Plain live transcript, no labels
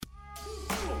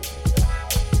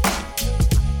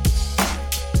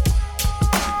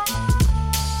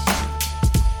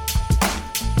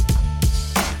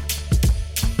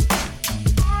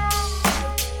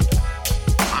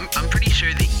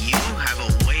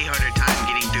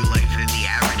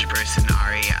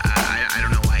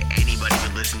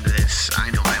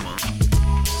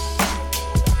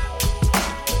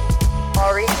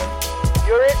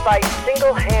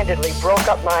allegedly broke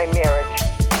up my marriage.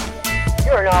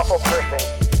 You're an awful person.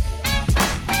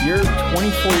 You're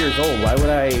 24 years old. Why would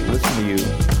I listen to you?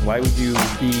 Why would you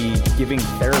be giving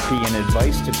therapy and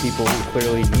advice to people who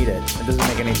clearly need it? It doesn't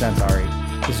make any sense, Ari.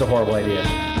 This is a horrible idea.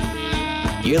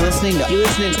 You're listening to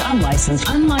Unlicensed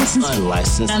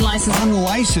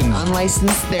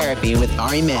Therapy with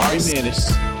Ari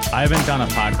Manis. I haven't done a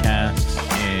podcast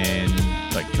in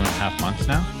like 2.5 months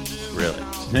now. Really?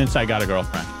 Since I got a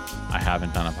girlfriend, I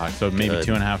haven't done a podcast. So maybe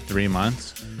 2.5, 3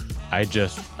 months.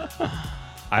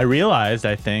 I realized,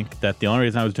 I think, that the only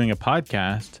reason I was doing a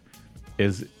podcast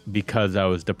is because I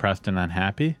was depressed and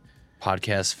unhappy.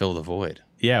 Podcasts fill the void.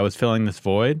 Yeah, I was filling this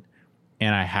void,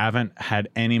 and I haven't had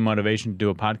any motivation to do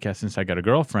a podcast since I got a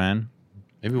girlfriend.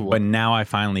 But now I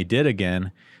finally did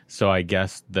again. So I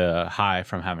guess the high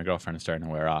from having a girlfriend is starting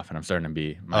to wear off, and I'm starting to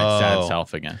be my sad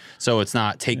self again. So it's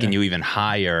not taking you even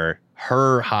higher.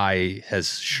 Her high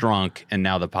has shrunk, and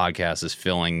now the podcast is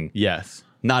filling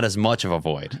not as much of a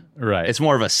void. Right. It's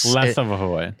more of a... less of a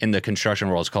void. In the construction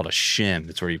world, it's called a shim.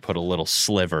 It's where you put a little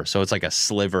sliver. So it's like a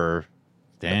sliver.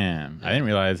 Damn. I didn't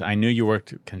realize. I knew you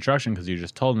worked construction because you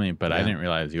just told me, but I didn't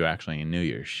realize you actually knew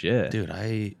your shit. Dude,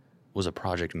 I was a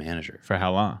project manager. For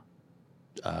how long?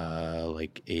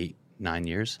 Like 8-9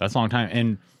 years. That's a long time.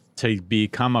 And to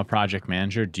become a project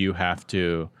manager, do you have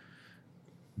to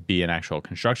be an actual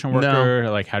construction worker?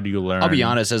 No. Like, how do you learn? I'll be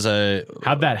honest,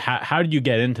 how did you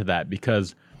get into that?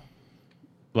 Because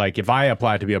like if I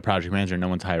apply to be a project manager, no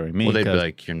one's hiring me. Well, they'd be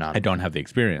like, you're not. I don't have the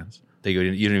experience. They go,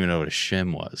 you don't even know what a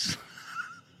shim was.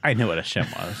 I knew what a shim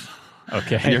was.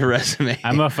 Okay. And your resume.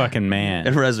 I'm a fucking man.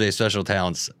 And resume, special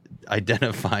talents,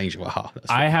 identifying. Wow.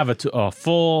 I have a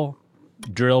full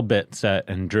drill bit set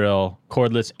and drill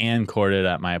cordless and corded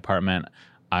at my apartment.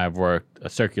 I've worked a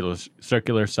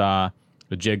circular saw,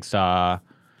 a jigsaw.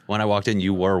 When I walked in,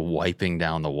 you were wiping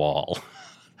down the wall.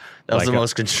 That was the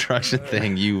most construction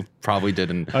thing you probably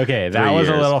did in 3 years. That was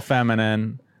a little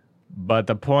feminine, but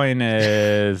the point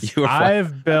is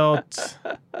I've built...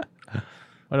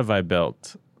 What have I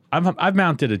built? I've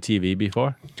mounted a TV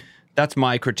before. That's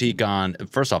my critique on.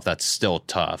 First off, that's still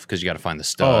tough because you got to find the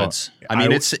studs. I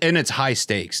mean, it's high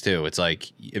stakes too. It's like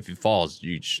if it falls,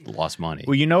 you just lost money.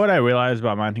 Well, you know what I realized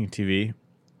about mounting a TV?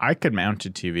 I could mount a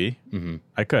TV. Mm-hmm.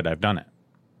 I could. I've done it.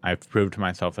 I've proved to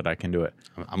myself that I can do it.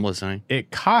 I'm listening.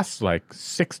 It costs like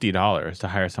 $60 to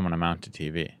hire someone to mount a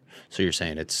TV. So you're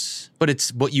saying but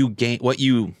it's what you gain. Are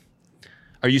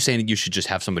you saying that you should just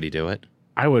have somebody do it?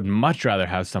 I would much rather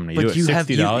have somebody do it.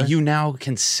 $60. You now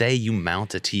can say you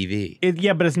mount a TV.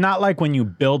 But it's not like when you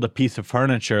build a piece of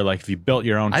furniture, like if you built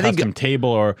your own custom table,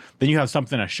 or then you have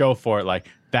something to show for it, like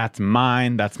that's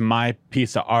mine, that's my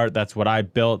piece of art, that's what I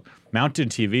built. Mounted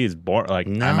TV is boring. Like,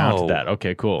 no. I mounted that.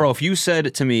 Okay, cool. Bro, if you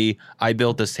said to me, I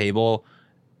built this table,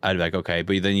 I'd be like, okay.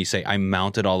 But then you say, I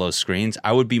mounted all those screens,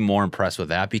 I would be more impressed with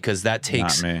that because that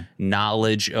takes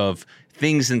knowledge of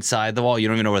things inside the wall. You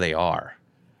don't even know where they are.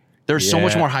 There's so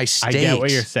much more high stakes. I get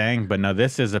what you're saying, but no,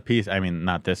 this is a piece. I mean,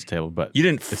 not this table, but you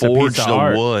didn't forge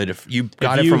the wood. You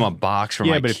got it from a box from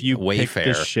like but if you Wayfair.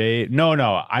 Pick the shade, no,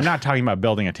 I'm not talking about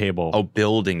building a table. Oh,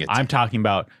 building it. I'm talking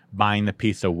about buying the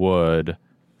piece of wood,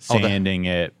 sanding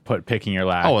it, picking your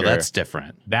lacquer. Oh, that's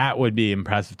different. That would be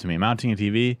impressive to me. Mounting a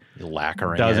TV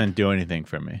doesn't do anything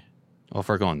for me. Well, if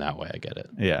we're going that way, I get it.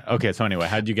 Yeah. Okay. So anyway,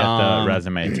 how did you get the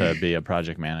resume to be a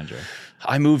project manager?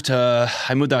 I moved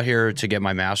out here to get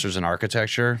my master's in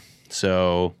architecture.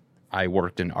 So I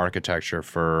worked in architecture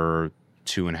for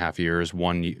 2.5 years.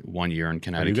 One year in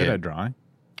Connecticut. Are you good at drawing?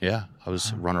 Yeah, I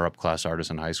was runner-up class artist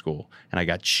in high school, and I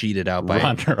got cheated out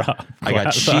by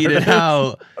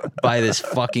this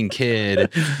fucking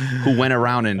kid who went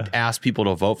around and asked people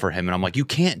to vote for him, and I'm like, you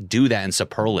can't do that in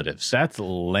superlatives. That's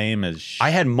lame as shit. I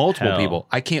had multiple people.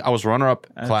 I was runner-up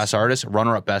class artist,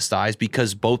 runner-up best eyes,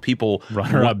 because both people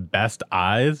runner-up best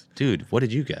eyes. Dude, what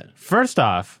did you get? First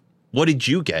off. What did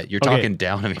you get? You're talking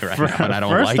down to me right now, and I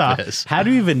don't like this. How do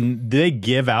you even? Do they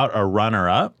give out a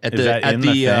runner-up? They had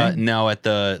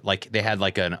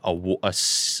like a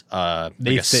ceremony.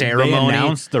 They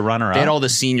announced the runner-up. They had all the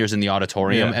seniors in the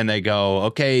auditorium, and they go,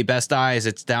 "Okay, best eyes,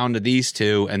 it's down to these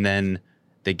two," and then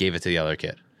they gave it to the other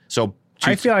kid. So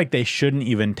I feel like they shouldn't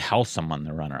even tell someone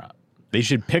the runner-up. They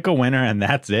should pick a winner and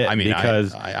that's it. I mean,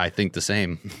 because I think the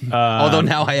same. Although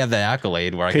now I have the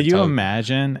accolade where I could you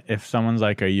imagine if someone's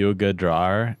like, "Are you a good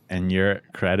drawer?" and your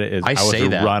credit is I was a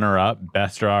runner-up,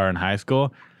 best drawer in high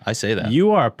school. I say that.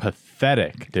 You are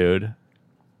pathetic, dude.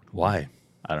 Why?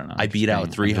 I don't know. I beat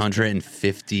out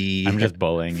 350. I'm just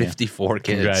bullying 54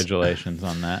 kids. Congratulations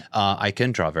on that. I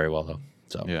can draw very well though.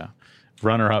 So yeah,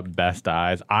 runner-up, best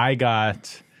eyes. I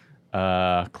got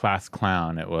class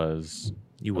clown. It was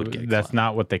You would get That's clowned.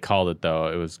 not what they called it, though.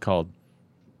 It was called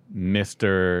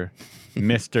Mr.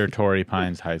 Torrey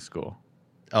Pines High School.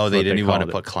 Oh, they didn't even want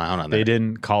to called put clown on there. They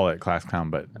didn't call it class clown,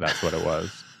 but that's what it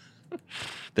was.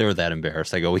 They were that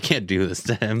embarrassed. I go, we can't do this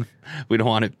to him. We don't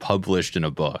want it published in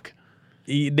a book.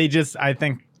 They just, I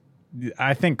think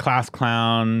class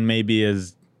clown maybe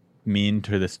is mean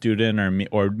to the student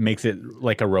or makes it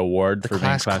like a reward for being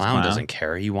class class clown doesn't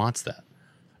care. He wants that.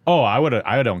 Oh,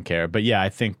 I don't care. But yeah, I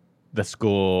think the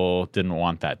school didn't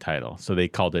want that title. So they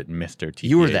called it Mr. TPHS.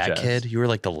 You were that kid? You were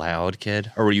like the loud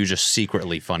kid? Or were you just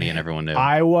secretly funny and everyone knew?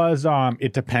 I was,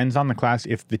 it depends on the class.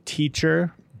 If the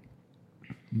teacher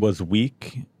was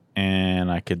weak and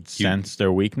I could sense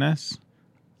their weakness,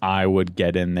 I would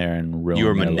get in there and ruin You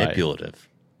were their life. manipulative.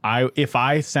 If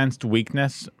I sensed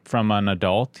weakness from an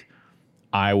adult,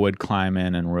 I would climb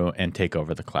in and take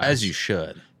over the class. As you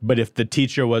should. But if the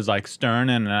teacher was like stern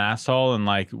and an asshole and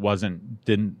like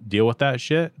didn't deal with that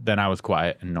shit, then I was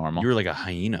quiet and normal. You were like a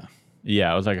hyena.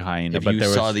 Yeah, I was like a hyena. If but you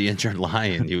saw the injured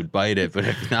lion, you would bite it. But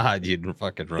if not, you'd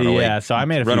fucking run away. Yeah, so I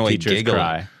made a few teachers giggling.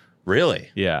 cry. Really?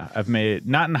 Yeah, I've made,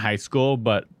 not in high school,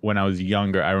 but when I was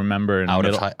younger, I remember Out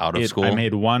of school? I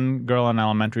made one girl in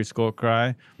elementary school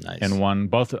cry. Nice.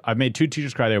 And I've made two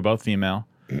teachers cry. They were both female.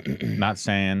 Not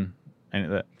saying any of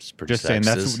that. pretty Just saying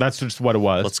sexist. that's just what it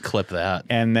was. Let's clip that.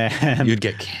 And then You'd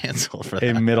get canceled for that.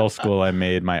 in middle school, I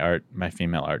made my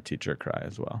female art teacher cry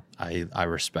as well. I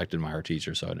respected my art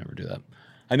teacher, so I'd never do that.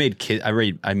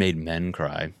 I made men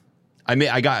cry.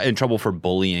 I got in trouble for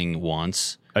bullying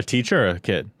once. A teacher or a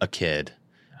kid? A kid.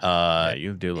 Yeah,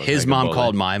 you do look His like a mom bully.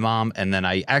 called my mom, and then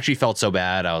I actually felt so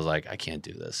bad. I was like, I can't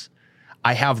do this.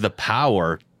 I have the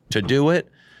power to do it,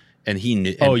 and he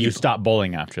knew. Oh, you stopped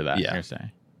bullying after that? Yeah. You're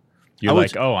saying you're I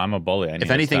was- like, oh, I'm a bully. I need If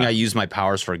to anything, stop. I used my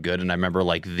powers for good, and I remember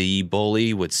like the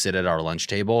bully would sit at our lunch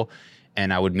table,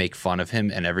 and I would make fun of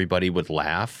him, and everybody would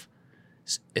laugh,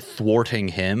 thwarting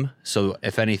him. So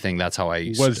if anything, that's how I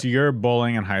used. Was your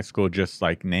bullying in high school just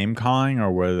like name calling,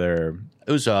 or were there?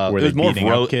 It was Were it they was more beating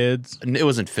up kids? It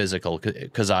wasn't physical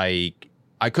because I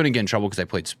couldn't get in trouble because I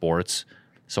played sports,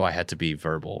 so I had to be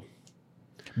verbal.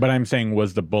 But I'm saying,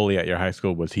 was the bully at your high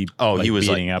school? Was he? Oh, like, he was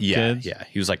beating like, up yeah, kids? yeah.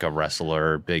 He was like a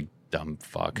wrestler, big dumb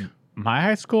fuck. My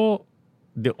high school,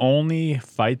 the only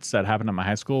fights that happened at my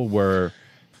high school were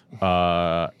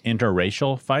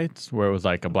interracial fights, where it was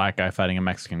like a black guy fighting a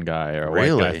Mexican guy or a white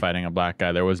Really? guy fighting a black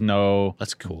guy. There was no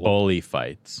That's cool. bully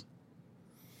fights.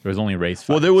 There was only race fights.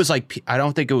 Well, there was like I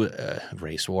don't think it was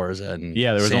race wars and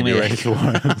yeah, there was San only Diego. race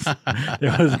wars.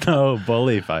 There was no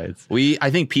bully fights. I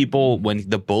think people when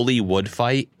the bully would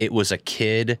fight, it was a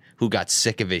kid who got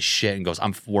sick of his shit and goes,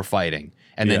 we're fighting,"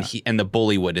 and then Yeah. the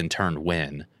bully would in turn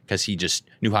win because he just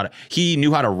knew how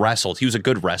to wrestle. He was a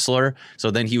good wrestler, so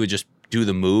then he would just do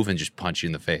the move and just punch you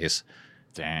in the face.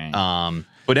 Dang.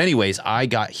 But anyways,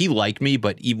 he liked me,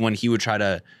 but even when he would try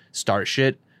to start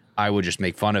shit, I would just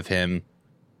make fun of him,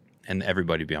 and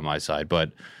everybody would be on my side.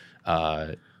 But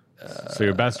So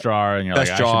you're best drawer, and you're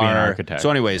best like, I should be an drawer. architect. So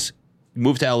anyways,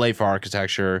 moved to LA for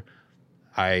architecture.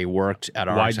 I worked at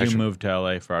our Why'd you architecture. move to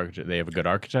LA for architecture? They have a good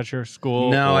architecture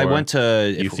school? No, I or went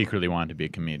to. You secretly wanted to be a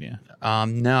comedian.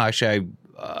 No, actually,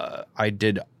 I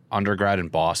did undergrad in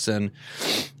Boston,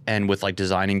 and with like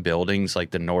designing buildings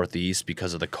like the Northeast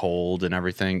because of the cold and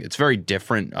everything. It's very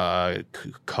different not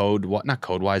code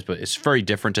wise, but it's very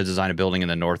different to design a building in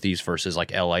the Northeast versus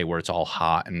like LA where it's all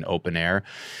hot and open air.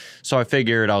 So I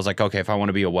figured, I was like, okay, if I want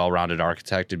to be a well-rounded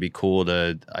architect, it'd be cool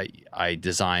to I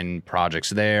design projects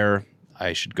there.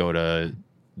 I should go to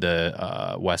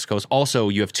the West Coast. Also,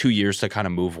 you have 2 years to kind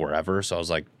of move wherever. So I was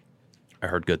like, I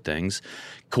heard good things.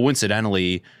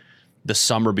 Coincidentally, the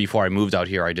summer before I moved out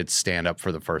here, I did stand up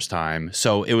for the first time.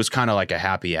 So it was kind of like a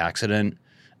happy accident.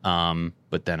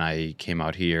 But then I came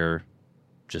out here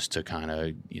just to kind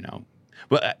of,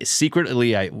 but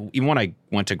secretly, even when I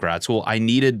went to grad school, I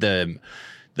needed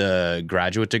the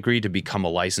graduate degree to become a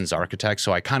licensed architect.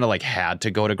 So I kind of like had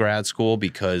to go to grad school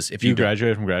because if You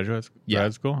graduated from grad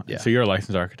school? Yeah. So you're a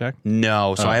licensed architect?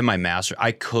 No, so I have my master.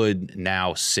 I could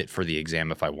now sit for the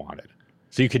exam if I wanted.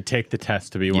 So you could take the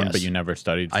test to be one, Yes. but you never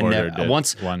studied for I it or never did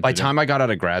once one by to the time I got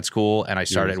out of grad school and I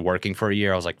started working for a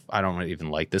year, I was like, I don't even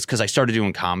like this because I started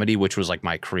doing comedy, which was like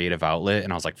my creative outlet,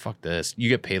 and I was like, fuck this. You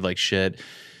get paid like shit,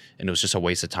 and it was just a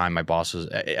waste of time. My boss was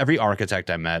every architect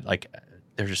I met, like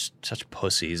they're just such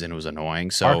pussies, and it was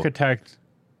annoying. So Architect,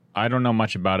 I don't know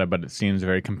much about it, but it seems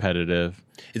very competitive.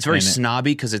 it's very and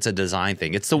snobby because it's a design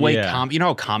thing. It's the way Yeah. you know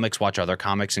how comics watch other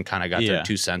comics and kind of got their Yeah.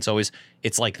 2 cents always.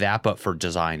 It's like that, but for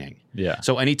designing. Yeah.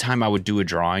 So anytime I would do a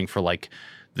drawing for like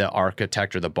the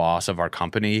architect or the boss of our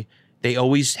company, they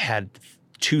always had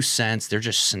 2 cents. They're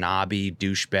just snobby,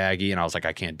 douchebaggy. And I was like,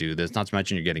 I can't do this. Not to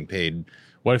mention you're getting paid.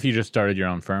 What if you just started your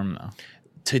own firm though?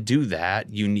 To do that,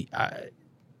 you need.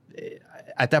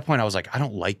 At that point, I was like, I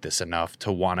don't like this enough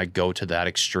to want to go to that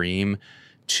extreme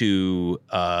to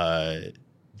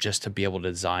just to be able to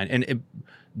design and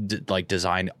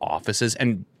design offices.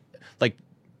 And like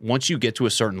once you get to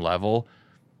a certain level,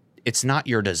 it's not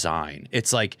your design.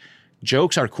 It's like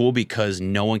jokes are cool because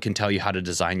no one can tell you how to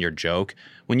design your joke.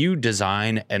 When you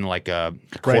design and like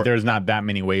there's not that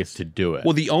many ways to do it.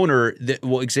 Well, the owner,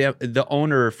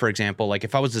 for example, like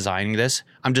if I was designing this,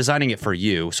 I'm designing it for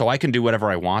you, so I can do whatever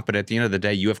I want. But at the end of the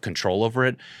day, you have control over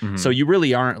it. Mm-hmm. So you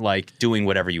really aren't like doing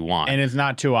whatever you want. And it's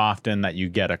not too often that you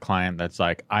get a client that's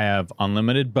like, I have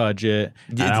unlimited budget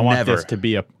and I want this to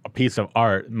be a piece of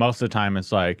art. Most of the time,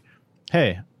 it's like,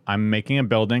 hey, I'm making a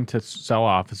building to sell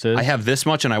offices. I have this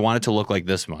much and I want it to look like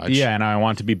this much. Yeah, and I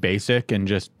want it to be basic and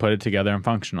just put it together and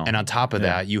functional. And on top of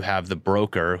that, you have the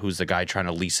broker who's the guy trying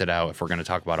to lease it out if we're going to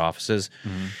talk about offices.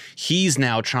 Mm-hmm. He's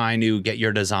now trying to get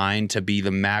your design to be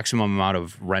the maximum amount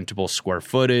of rentable square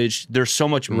footage. There's so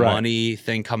much money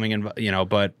thing coming in,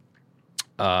 but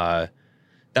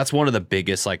that's one of the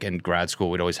biggest, like in grad school,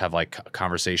 we'd always have like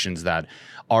conversations that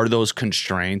are those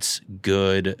constraints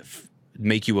good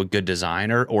make you a good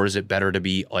designer, or is it better to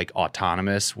be like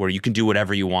autonomous where you can do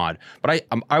whatever you want? But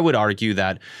I would argue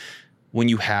that when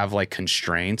you have like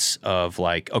constraints of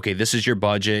like, okay, this is your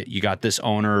budget, you got this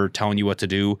owner telling you what to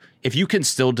do, if you can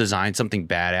still design something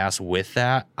badass with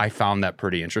that, I found that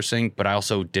pretty interesting. But I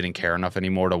also didn't care enough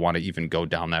anymore to want to even go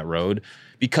down that road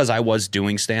because I was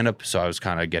doing stand-up, so I was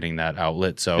kind of getting that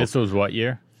outlet. So this was what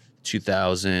year?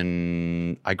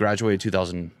 2000. I graduated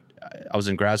 2000. I was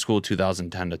in grad school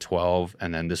 2010 to 12,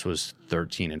 and then this was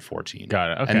 13 and 14.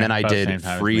 Got it. Okay. And then I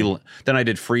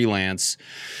did freelance,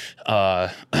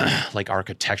 like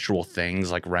architectural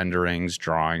things, like renderings,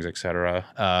 drawings, etc.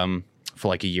 For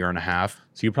like a year and a half.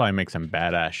 So you probably make some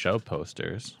badass show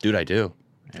posters, dude. I do.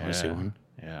 You want to see one?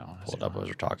 Yeah, pull it up as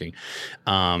we're talking.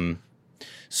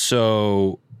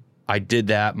 So I did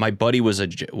that. My buddy was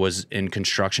in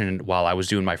construction while I was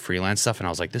doing my freelance stuff, and I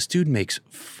was like, this dude makes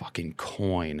fucking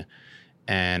coin.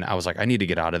 And I was like, I need to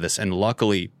get out of this. And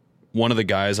luckily, one of the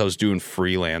guys I was doing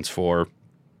freelance for,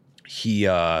 he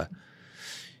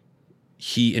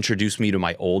introduced me to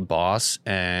my old boss,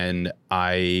 and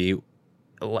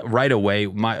right away,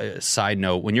 my side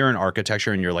note, when you're in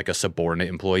architecture and you're like a subordinate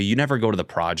employee, you never go to the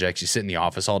projects, you sit in the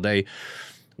office all day.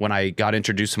 When I got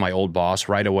introduced to my old boss,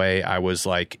 right away, I was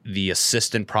like the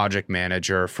assistant project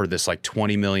manager for this like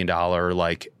 $20 million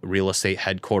like real estate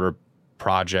headquarter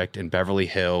project in Beverly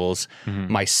Hills.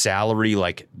 Mm-hmm. My salary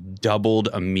like doubled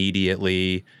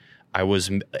immediately. I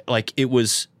was like,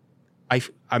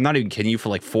 I'm not even kidding you, for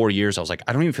like 4 years, I was like,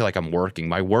 I don't even feel like I'm working.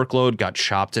 My workload got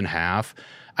chopped in half.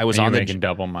 I was making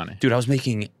double money. Dude, I was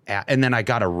making, and then I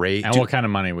got a raise. And what kind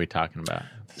of money are we talking about?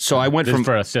 So I went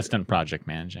for assistant project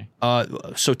managing.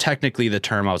 So technically the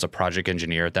term, I was a project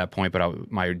engineer at that point,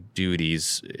 but my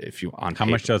duties, how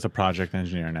much does a project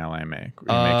engineer in LA make?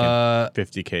 Are you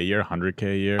making $50K a year,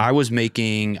 $100K a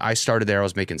year? I started there, I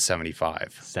was making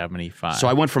 75. 75. So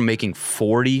I went from making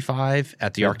 45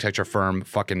 at the architecture firm,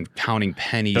 fucking counting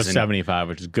pennies. To 75,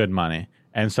 which is good money.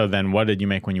 And so then what did you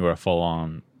make when you were a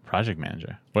full-on project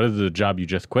manager? What is the job you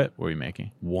just quit were you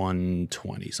making?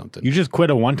 120 something. You just quit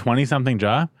a 120 something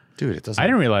job? Dude, it doesn't. I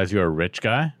didn't realize you were a rich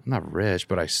guy. I'm not rich,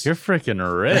 but You're freaking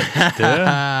rich,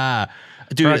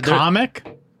 dude. Dude, for a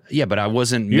comic? Yeah, but I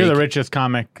wasn't. You're the richest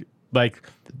comic. Like,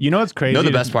 you know what's crazy?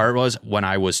 The best part was when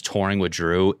I was touring with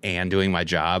Drew and doing my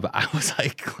job, I was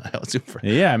like,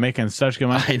 yeah, making such good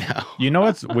money. I know. You know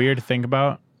what's weird to think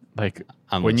about? Like,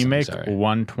 when you make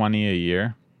 120 a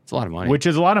year. A lot of money, which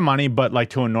is a lot of money, but like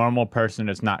to a normal person,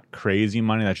 it's not crazy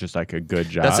money. That's just like a good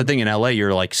job. That's the thing. In LA,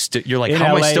 you're like,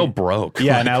 how am I still broke?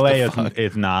 Yeah, like, in LA,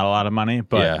 it's not a lot of money,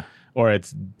 but or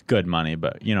it's good money,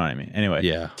 but you know what I mean.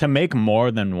 Anyway, to make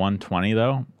more than 120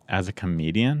 though, as a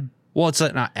comedian. Well, it's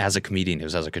not as a comedian; it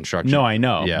was as a construction. No, I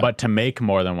know, but to make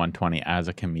more than 120 as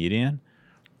a comedian,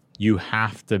 you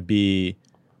have to be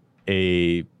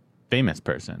a famous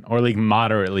person or like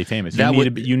moderately famous.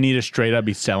 You need to straight up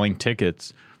be selling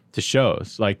tickets to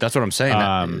shows. Like, that's what I'm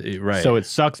saying. Right. So it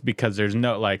sucks because there's a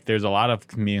lot of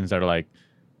comedians that are like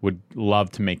would love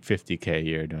to make $50K a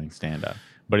year doing stand up.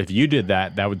 But if you did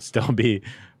that would still be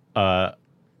a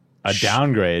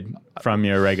downgrade from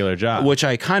your regular job. Which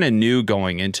I kind of knew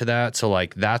going into that. So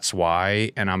like that's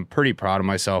why, and I'm pretty proud of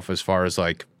myself as far as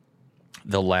like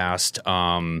the last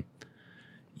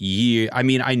year. I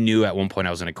mean, I knew at one point I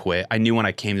was going to quit. I knew when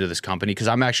I came to this company, because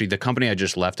I'm actually, the company I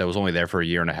just left, I was only there for a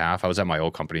year and a half. I was at my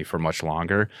old company for much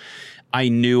longer. I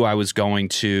knew I was going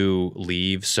to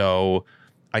leave. So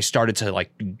I started to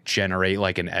like generate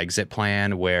like an exit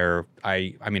plan where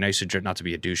I used to, not to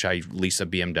be a douche, I leased a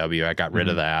BMW. I got rid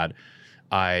of that.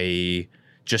 I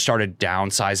just started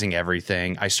downsizing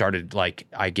everything.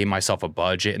 I gave myself a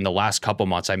budget. In the last couple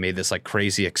months, I made this like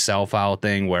crazy Excel file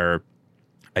thing where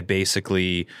I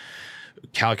basically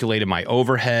calculated my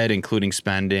overhead, including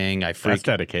spending. That's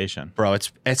dedication. Bro,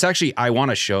 it's actually, I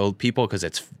want to show people because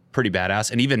it's pretty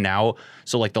badass. And even now,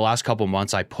 so like the last couple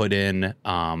months, I put in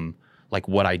like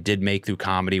what I did make through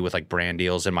comedy with like brand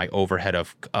deals and my overhead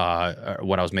of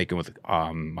what I was making with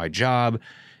my job.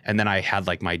 And then I had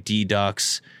like my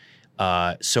deducts.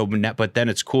 But then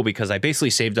it's cool because I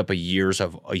basically saved up a year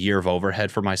of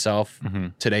overhead for myself.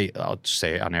 Today, I'll just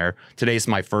say it on air. Today's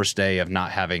my first day of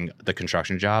not having the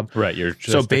construction job. Right. You're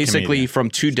just so basically from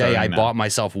today, I bought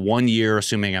myself 1 year,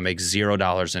 assuming I make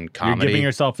 $0 in comedy. You're giving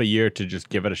yourself a year to just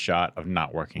give it a shot of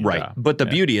not working. Right. Job. But the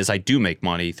beauty is I do make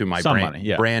money through my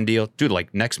brand deal. Dude,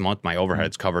 like next month, my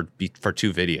overhead's covered for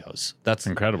 2 videos. That's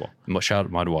incredible. Shout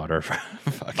out Mudwater.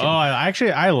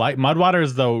 I like Mudwater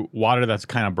is the water that's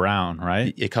kind of brown.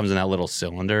 Right? It comes in that little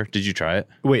cylinder. Did you try it?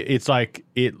 Wait, it's like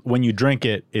when you drink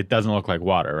it, it doesn't look like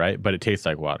water, right? But it tastes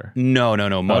like water. No.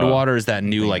 Mudwater is that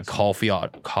new like coffee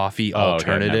alternative.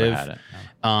 Okay, never had it.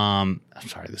 No. I'm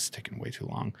sorry, this is taking way too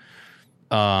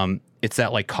long. It's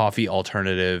that like coffee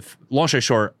alternative. Long story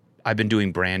short, I've been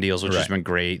doing brand deals, which has been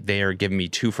great. They are giving me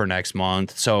 2 for next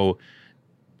month. So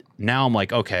now I'm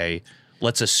like, okay,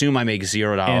 let's assume I make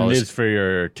 $0. And it is for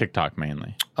your TikTok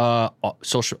mainly.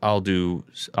 Social. I'll do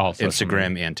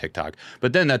Instagram and TikTok,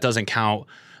 but then that doesn't count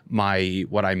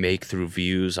what I make through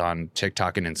views on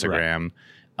TikTok and Instagram.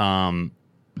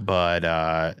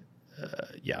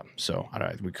 Yeah. So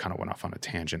we kind of went off on a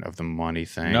tangent of the money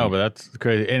thing. No, but that's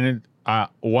crazy. And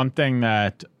one thing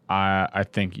that I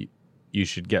think you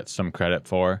should get some credit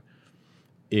for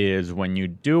is when you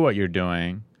do what you're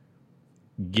doing,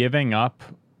 giving up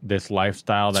this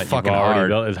lifestyle that you've already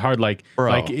built is hard. Like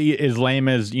as lame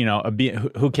as,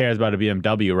 who cares about a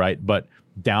BMW, right? But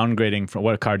downgrading from,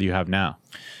 what car do you have now?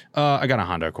 I got a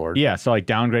Honda Accord. Yeah, so like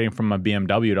downgrading from a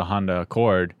BMW to Honda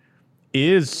Accord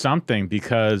is something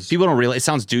because people don't realize. It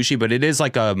sounds douchey, but it is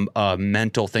like a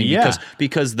mental thing. Yeah.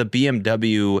 Because the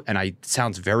BMW, and it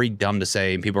sounds very dumb to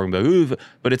say, and people are gonna be like, ooh,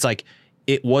 but it's like,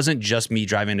 it wasn't just me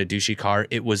driving a douchey car.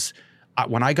 It was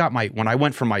when I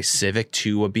went from my Civic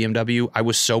to a BMW, I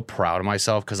was so proud of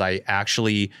myself because I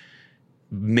actually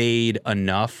made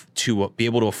enough to be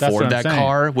able to afford that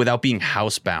car without being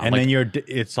housebound. And then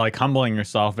it's like humbling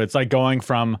yourself. It's like going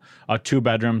from a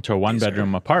 2-bedroom to a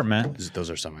 1-bedroom apartment. Those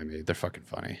are some I made. They're fucking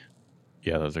funny.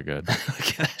 Yeah, those are good. Look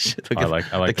at that shit. I like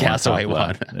the Castaway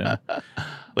one. Yeah.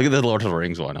 Look at the Lord of the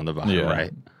Rings one on the bottom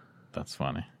right. That's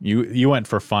funny. You went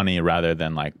for funny rather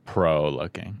than like pro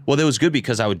looking. Well, that was good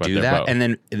because I would do that,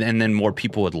 and then more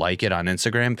people would like it on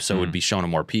Instagram, so it would be shown to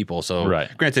more people. So,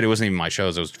 granted, it wasn't even my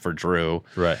shows; it was for Drew.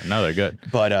 Right. No, they're good.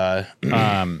 But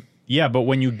yeah. But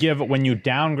when you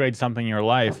downgrade something in your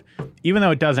life, even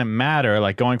though it doesn't matter,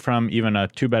 like going from even a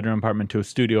 2-bedroom apartment to a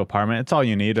studio apartment, it's all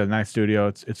you need. A nice studio,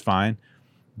 it's fine.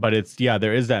 But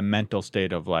there is that mental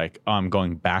state of like, oh, I'm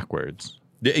going backwards.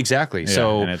 Exactly. Yeah,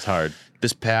 so and it's hard.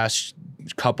 This past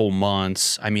couple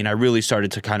months, I really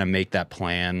started to kind of make that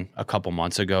plan a couple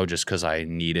months ago just because I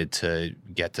needed to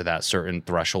get to that certain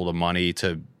threshold of money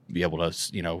to be able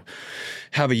to,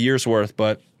 have a year's worth.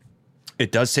 But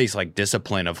it does take like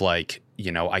discipline of like,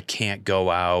 I can't go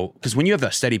out. Because when you have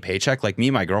that steady paycheck, like me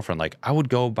and my girlfriend, like I would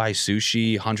go buy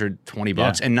sushi,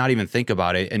 $120 and not even think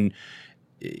about it. And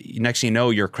next thing you know,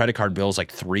 your credit card bill is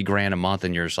like $3,000 a month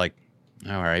and you're just like,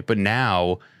 all right. But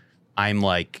now I'm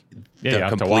like the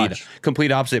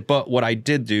complete opposite. But what I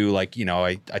did do, like,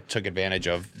 I took advantage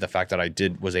of the fact that I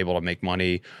was able to make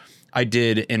money. I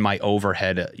did in my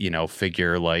overhead,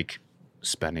 figure like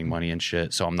spending money and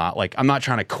shit. So I'm not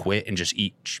trying to quit and just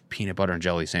eat peanut butter and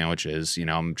jelly sandwiches.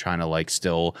 I'm trying to like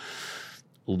still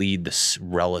lead this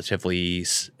relatively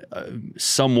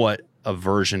somewhat a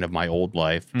version of my old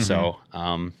life. Mm-hmm. So,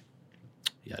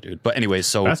 yeah, dude. But anyways,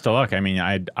 so best of luck.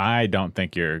 I don't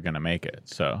think you're gonna make it.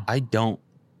 So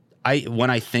when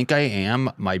I think I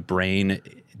am, my brain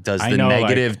does the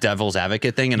negative devil's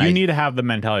advocate thing, and you need to have the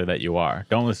mentality that you are.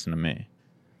 Don't listen to me.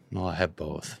 Well, I have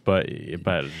both. But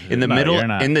in the middle,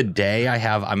 in the day,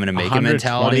 I'm gonna make a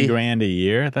mentality. $120,000 a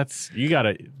year.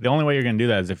 The only way you're gonna do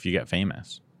that is if you get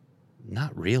famous.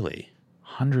 Not really.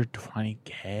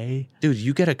 120K? Dude,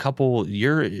 you get a couple.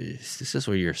 This is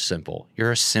where you're simple.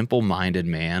 You're a simple-minded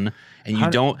man, and you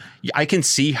don't. I can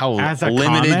see how limited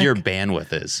comic, your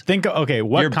bandwidth is. Think, okay,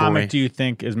 what Your comic brain- do you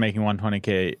think is making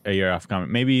 120K a year off comic?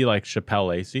 Maybe like Chappelle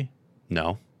Lacey.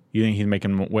 No, You think he's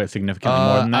making significantly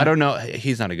more than that? I don't know.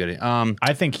 He's not a good.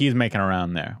 I think he's making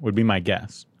around there. Would be my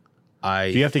guess.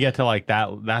 You have to get to like that.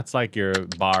 That's like your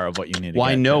bar of what you need to Well,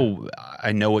 get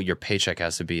I know what your paycheck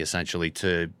has to be essentially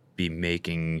to be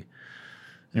making.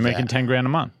 You're making 10 grand a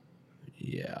month.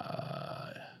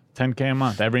 Yeah. 10K a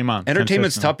month every month.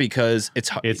 Entertainment's Consistent. tough because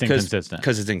it's inconsistent.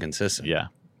 Because it's inconsistent. Yeah.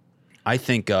 I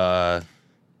think what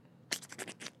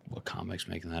comic's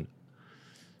making that?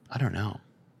 I don't know.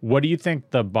 What do you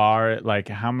think the bar, like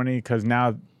how many, because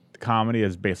now comedy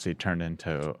is basically turned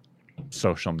into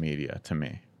social media to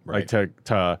me. Right. Like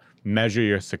to measure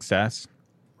your success,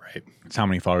 Right. it's how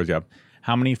many followers you have.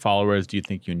 How many followers do you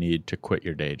think you need to quit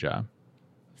your day job?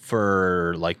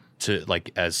 For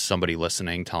as somebody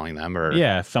listening, telling them, or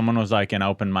Yeah, if someone was like an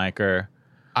open micer,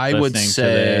 I would listening say,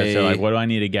 to this, or like, what do I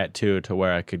need to get to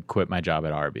where I could quit my job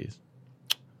at Arby's?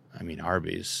 I mean,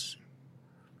 Arby's.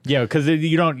 Yeah, because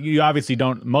you obviously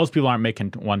don't. Most people aren't making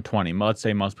 120. Let's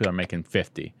say most people are making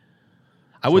 50.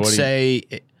 I would say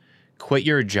quit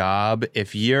your job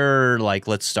if you're like,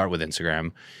 let's start with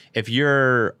Instagram. If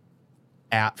you're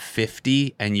at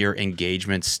 50 and your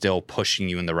engagement's still pushing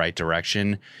you in the right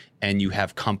direction and you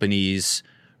have companies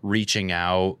reaching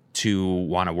out to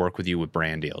want to work with you with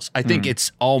brand deals. I think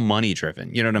it's all money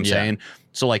driven. You know what I'm saying?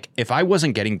 So like if I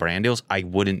wasn't getting brand deals, I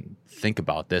wouldn't think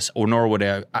about this, or nor would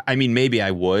I mean, maybe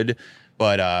I would,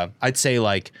 but I'd say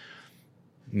like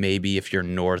maybe if you're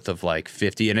north of like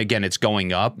 50, and again, it's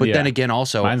going up, but then again,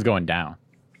 also mine's going down.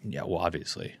 Yeah, well,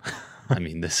 obviously. I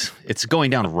mean, it's going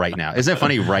down right now. Isn't it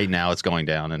funny? Right now it's going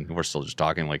down and we're still just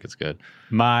talking like it's good.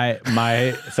 My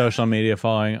social media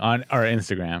following on or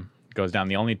Instagram goes down.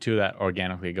 The only two that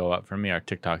organically go up for me are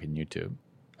TikTok and YouTube.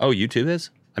 Oh, YouTube is?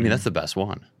 I mean, that's the best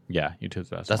one. Yeah, YouTube's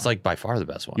the best. That's one. like by far the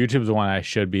best one. YouTube's the one I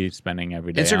should be spending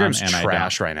every day. Instagram's on, and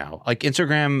trash right now. Like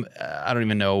Instagram, I don't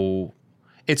even know.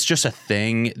 It's just a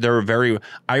thing.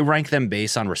 I rank them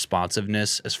based on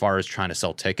responsiveness as far as trying to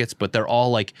sell tickets, but they're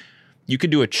all like, you could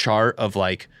do a chart of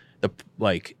like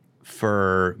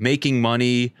for making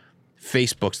money,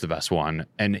 Facebook's the best one,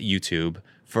 and YouTube.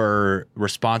 For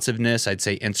responsiveness, I'd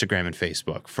say Instagram and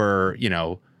Facebook. For,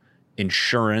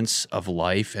 insurance of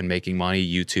life and making money,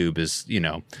 YouTube is,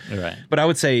 Right. But I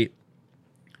would say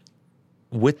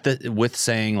with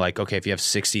saying like, okay, if you have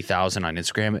 60,000 on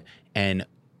Instagram and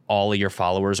all of your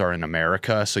followers are in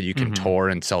America, so you can tour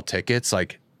and sell tickets,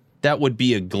 like that would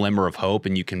be a glimmer of hope,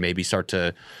 and you can maybe start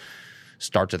to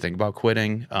think about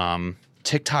quitting.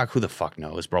 TikTok, who the fuck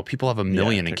knows, bro? People have a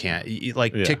million and can't.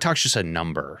 TikTok's just a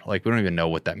number. Like, we don't even know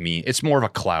what that means. It's more of a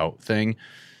clout thing.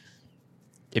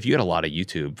 If you had a lot of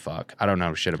YouTube, fuck. I don't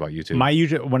know shit about YouTube. My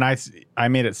YouTube, when I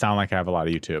made it sound like I have a lot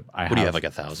of YouTube. What do you have, like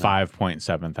 1,000?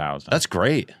 5.7 thousand. That's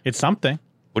great. It's something.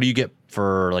 What do you get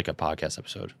for like a podcast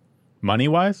episode? Money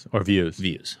wise or views?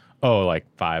 Views. Oh, like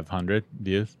 500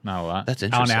 views. Not a lot. That's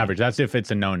interesting. On average. That's if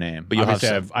it's a no name. But you'll have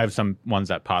Obviously, I have some ones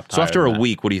that popped. So after higher a than that.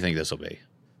 week, what do you think this will be?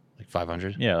 Like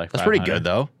 500? Yeah, like that's pretty 500. good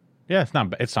though. Yeah, it's not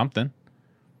bad. It's something.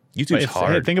 YouTube's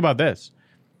hard. Hey, think about this.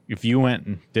 If you went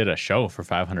and did a show for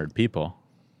 500 people,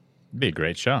 it'd be a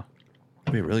great show.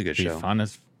 It'd be a really good It'd show. be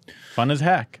fun as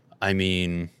heck. I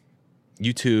mean,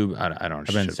 YouTube, I don't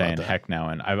I've been saying heck now,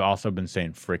 and I've also been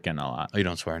saying frickin' a lot. Oh, you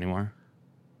don't swear anymore?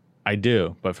 I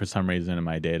do, but for some reason in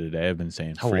my day to day, I've been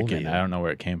saying How old are frickin'. you? I don't know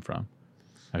where it came from.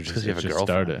 I've Because you have a girlfriend.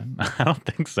 started. I don't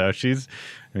think so.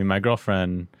 My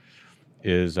girlfriend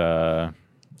is,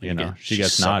 she she's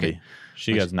gets sucking. naughty.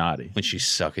 She gets naughty. When she's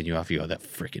sucking you off, you go, that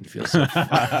freaking feels so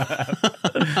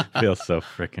Feels so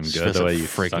freaking Just good feels the so way you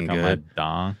freaking suck on my good.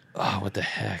 dong. Oh, what the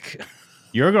heck?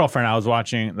 Your girlfriend, I was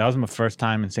watching. That was my first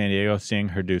time in San Diego seeing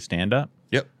her do stand up.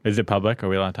 Yep. Is it public? Are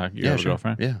we allowed to talk? Your Sure.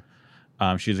 girlfriend?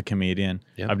 Yeah. She's a comedian.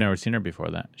 Yep. I've never seen her before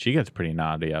that. She gets pretty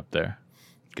naughty up there.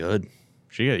 Good.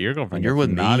 Your girlfriend. When you're gets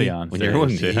with naughty me, on when stage, you're with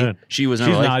me, dude. she was She's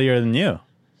never like, naughtier than you.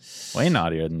 Way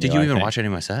naughtier than you. did you I even think. watch any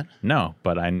of my set? No,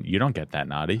 but you don't get that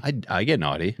naughty. I get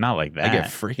naughty. Not like that. I get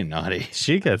freaking naughty.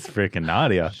 She gets freaking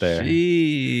naughty up there.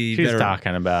 She's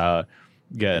talking about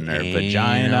getting her Anal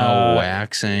vagina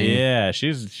waxing. Yeah,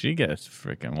 she gets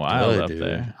freaking wild Good, up dude.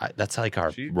 there. That's like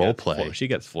our She role gets play. She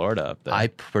gets Florida up there. I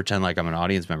pretend like I'm an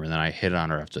audience member, and then I hit on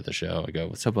her after the show. I go,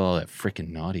 "What's up with all that freaking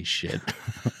naughty shit?"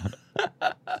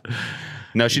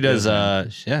 No, she does.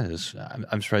 I'm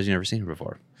surprised you never seen her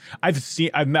before. I've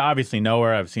obviously know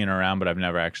her. I've seen her around, but I've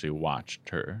never actually watched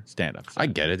her stand up. I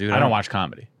get it, dude. I don't watch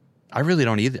comedy. I really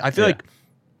don't either. I feel Yeah. like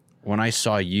when I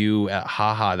saw you at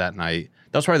Haha that night,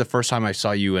 that was probably the first time I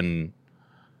saw you in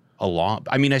a long.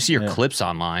 I mean, I see your clips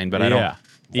online, but I don't.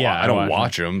 I don't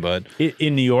watch them. But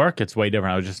in New York, it's way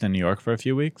different. I was just in New York for a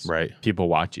few weeks. Right. People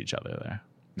watch each other there.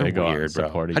 They go out and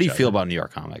support each other. How do you feel about New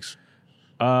York comics?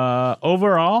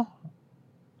 Overall,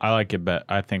 I like it better.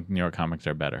 I think New York comics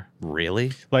are better.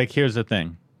 Really? Like, here's the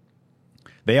thing.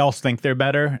 They all think they're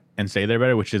better and say they're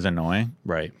better, which is annoying.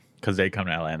 Right. Because they come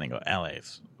to LA and they go,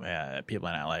 people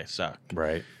in LA suck.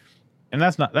 Right. And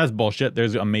that's bullshit.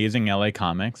 There's amazing LA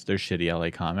comics. There's shitty LA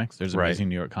comics. There's amazing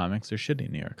New York comics. There's shitty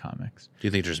New York comics. Do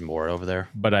you think there's more over there?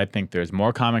 But I think there's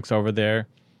more comics over there.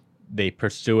 They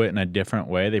pursue it in a different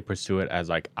way. They pursue it as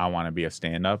like, I want to be a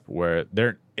stand-up, where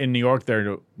they're in New York,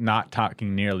 they're not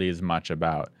talking nearly as much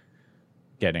about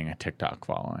getting a TikTok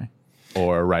following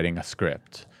or writing a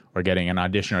script or getting an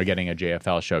audition or getting a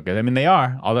JFL show. Because I mean, they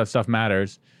are. All that stuff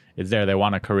matters. It's there. They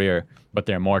want a career, but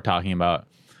they're more talking about,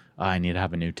 I need to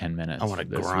have a new 10 minutes. I want to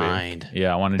grind. Week.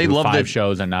 Yeah, I want to do 5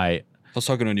 shows a night. I was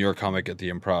talking to a New York comic at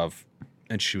the Improv,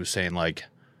 and she was saying, like,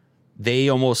 they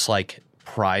almost, like,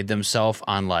 pride themselves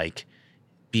on, like,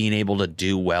 being able to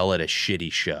do well at a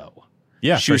shitty show.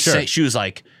 Yeah, she was sure. She was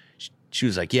like,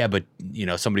 yeah, but, you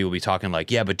know, somebody will be talking like,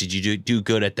 yeah, but did you do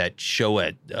good at that show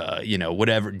at, you know,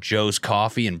 whatever, Joe's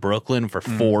Coffee in Brooklyn for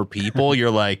 4 people? You're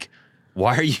like,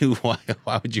 why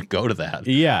would you go to that?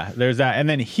 Yeah, there's that. And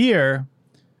then here,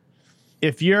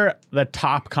 if you're the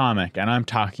top comic, and I'm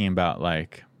talking about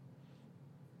like,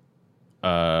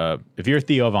 if you're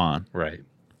Theo Von, right?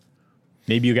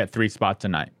 Maybe you get 3 spots a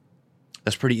night.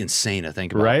 That's pretty insane to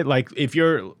think about. Right? Like if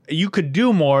you could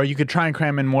do more, you could try and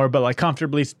cram in more, but like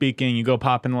comfortably speaking, you go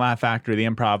pop in the Laugh Factory, the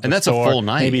Improv, and that's store, a full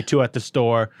night. Maybe 2 at the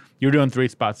store. You're doing 3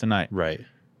 spots a night. Right.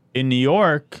 In New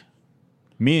York,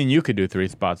 me and you could do 3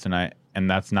 spots a night, and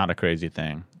that's not a crazy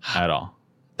thing at all.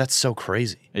 That's so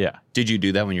crazy. Yeah. Did you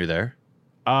do that when you were there?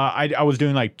 I was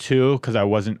doing like 2 because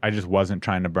I just wasn't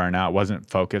trying to burn out. Wasn't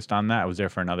focused on that. I was there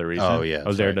for another reason. Oh yeah. I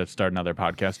was there to start another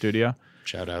podcast studio.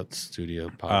 Shout out studio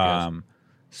podcast.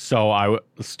 So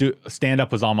stand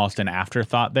up was almost an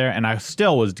afterthought there, and I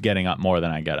still was getting up more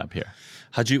than I get up here.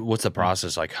 What's the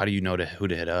process like? How do you know who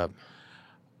to hit up?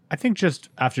 I think just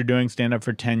after doing stand up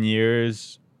for 10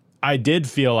 years, I did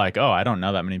feel like, oh, I don't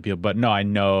know that many people, but no, I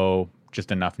know just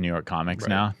enough New York comics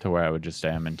now to where I would just say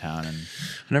I'm in town and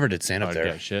I never did stand up there.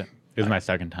 Get shit. It was my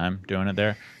second time doing it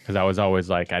there because I was always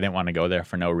like, I didn't want to go there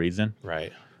for no reason.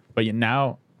 Right. But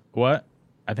now, what?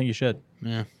 I think you should.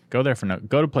 Yeah. Go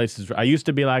to places. I used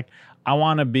to be like,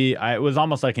 it was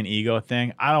almost like an ego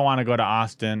thing. I don't want to go to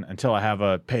Austin until I have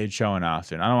a paid show in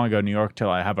Austin. I don't want to go to New York till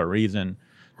I have a reason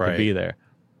to be there.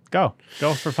 Go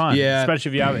for fun. Yeah.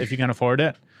 Especially if you can afford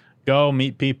it. Go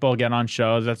meet people, get on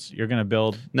shows. You're gonna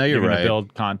build. No, you're right. Gonna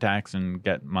build contacts and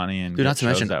get money and Dude, get not to shows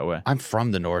mention, that way. I'm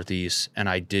from the Northeast and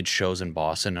I did shows in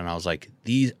Boston and I was like,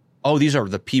 these are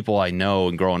the people I know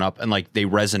and growing up and like they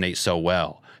resonate so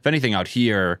well. If anything, out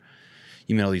here,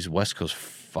 you meet all these West Coast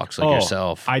fucks like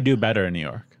yourself. I do better in New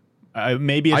York.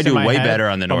 Maybe it's I do way head, better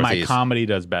on the Northeast. My comedy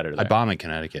does better there. I bomb in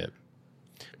Connecticut.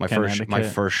 My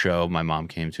first show my mom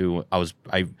came to.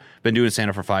 I've been doing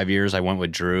stand-up for 5 years. I went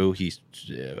with Drew. He's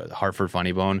Hartford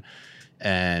Funny Bone,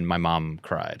 and my mom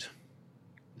cried.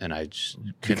 And I just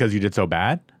because you did so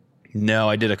bad. No,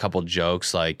 I did a couple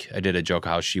jokes. Like I did a joke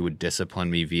how she would discipline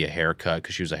me via haircut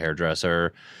because she was a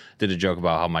hairdresser. Did a joke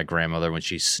about how my grandmother, when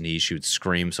she sneezed, she would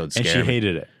scream so it'd scare me. And she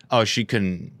hated it. Oh, she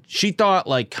couldn't. She thought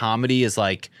like comedy is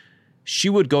like. She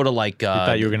would go to like. You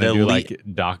thought you were gonna do like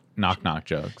knock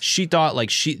jokes. She thought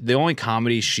like the only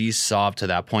comedy she saw up to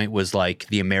that point was like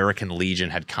the American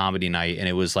Legion had comedy night, and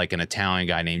it was like an Italian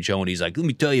guy named Joe, and he's like, "Let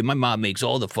me tell you, my mom makes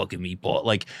all the fucking meatball."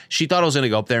 Like she thought I was gonna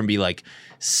go up there and be like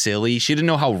silly. She didn't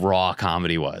know how raw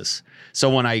comedy was. So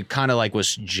when I kind of like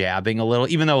was jabbing a little,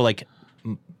 even though like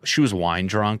she was wine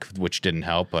drunk, which didn't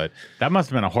help, but that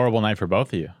must have been a horrible night for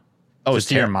both of you. Oh,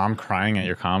 just your mom crying at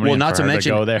your comedy. Well, not to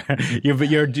mention, go there.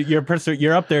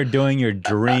 You're up there doing your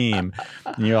dream.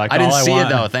 And you're like, I didn't see it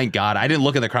though. Thank God, I didn't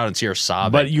look in the crowd and see her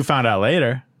sobbing. But you found out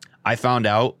later. I found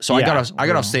out. So I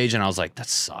got off stage and I was like, that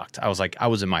sucked. I was like, I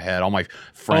was in my head. All my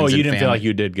friends. Oh, you and didn't family, feel like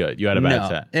you did good. You had a bad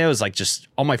set. It was like just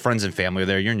all my friends and family were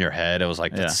there. You're in your head. It was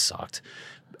like that sucked.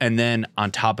 And then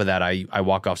on top of that, I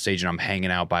walk off stage and I'm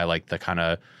hanging out by like the kind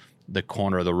of the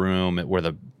corner of the room where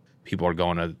the people are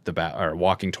going to the or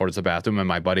walking towards the bathroom, and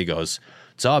my buddy goes,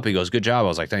 "What's up?" He goes, "Good job." I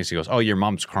was like, "Thanks." He goes, "Oh, your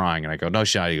mom's crying," and I go, "No,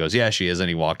 she's not." He goes, "Yeah, she is," and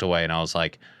he walked away, and I was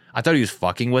like, I thought he was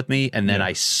fucking with me, and then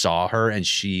I saw her, and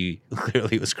she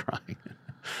clearly was crying.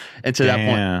 And to that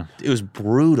point, it was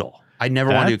brutal. I never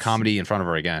want to do comedy in front of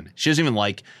her again. She doesn't even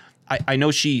like. I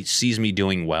know she sees me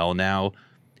doing well now,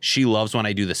 she loves when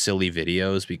I do the silly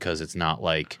videos because it's not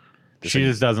like she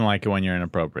just doesn't like it when you're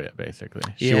inappropriate. Basically,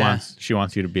 Yeah. she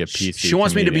wants you to be a PC. She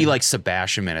wants me to be comedian. like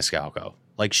Sebastian Maniscalco.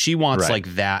 Like she wants Right.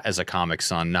 like that as a comic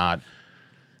son, not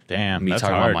damn. me That's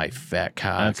talking hard. about my fat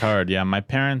cock. That's hard. Yeah, my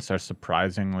parents are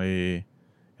surprisingly,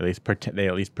 at least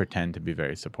pretend to be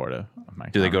very supportive of my.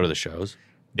 Do they go comedy. to the shows?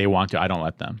 They want to. I don't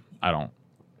let them. I don't.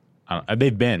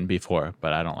 They've been before,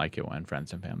 but I don't like it when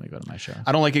friends and family go to my shows.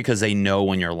 I don't like it because they know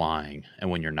when you're lying and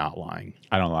when you're not lying.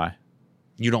 I don't lie.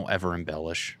 You don't ever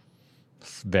embellish.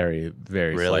 Very,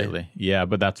 very Really? slightly. Yeah,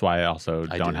 but that's why I also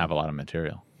don't do. have a lot of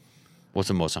material. What's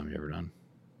the most time you've ever done?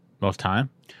 Most time?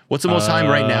 What's the most time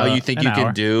right now you think an you can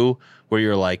hour. do where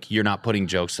you're like, you're not putting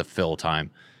jokes to fill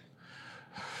time?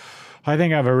 I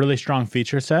think I have a really strong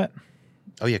feature set.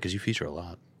 Oh, yeah, because you feature a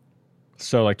lot.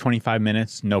 So like 25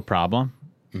 minutes, no problem.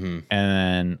 Mm-hmm. And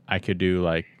then I could do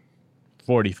like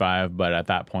 45, but at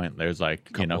that point there's like,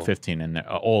 you know, Couple. 15 in there,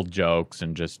 old jokes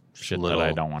and just shit that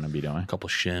I don't want to be doing. A couple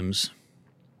shims.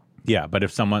 Yeah, but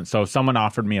if someone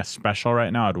offered me a special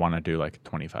right now, I'd want to do like a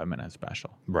 25-minute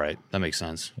special. Right. That makes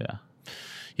sense. Yeah.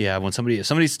 Yeah, when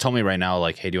somebody's told me right now,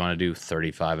 like, hey, do you want to do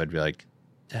 35? I'd be like,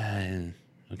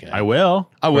 okay. I will.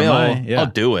 I will. Yeah. I'll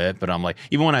do it. But I'm like,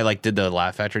 even when I like did the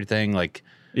Laugh Factory thing, like,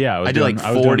 Yeah, I did like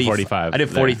I was doing 40, 45. I did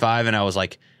there. 45, and I was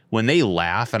like, when they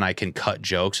laugh and I can cut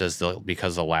jokes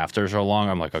because the laughters are long,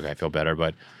 I'm like, okay, I feel better.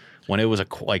 But when it was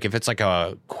if it's like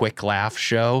a quick laugh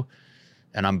show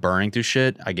and I'm burning through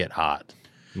shit, I get hot.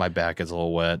 My back is a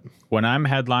little wet. When I'm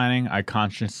headlining, I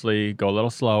consciously go a little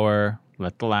slower,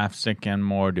 let the laugh sink in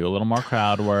more, do a little more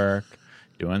crowd work,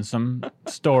 doing some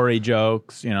story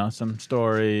jokes, you know, some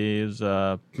stories.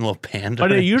 A little panda.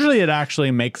 But usually it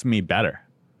actually makes me better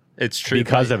it's true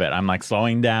because of it. I'm like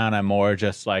slowing down. I'm more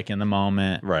just like in the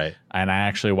moment. right. And I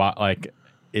actually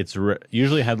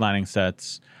usually headlining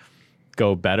sets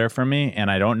go better for me.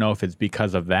 And I don't know if it's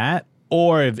because of that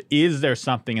or is there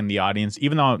something in the audience,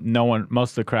 even though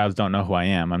most of the crowds don't know who I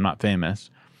am. I'm not famous.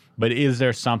 But is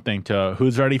there something to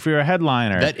who's ready for your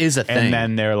headliner? That is a thing. And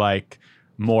then they're like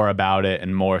more about it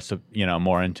and more,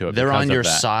 more into it. They're because on of your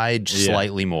that. side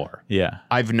slightly more. Yeah.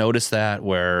 I've noticed that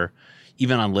where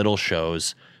even on little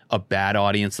shows, a bad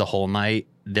audience the whole night,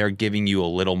 they're giving you a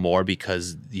little more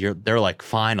because they're like,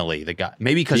 finally, the guy.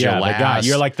 Maybe because you're the last. guy.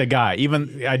 You're like the guy.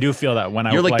 Even I do feel that when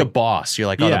you're like the boss. You're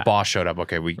like, oh, Yeah. the boss showed up.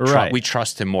 Okay, we Right.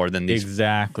 trust him more than these.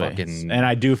 exactly. fucking- And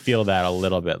I do feel that a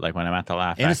little bit. Like when I'm at the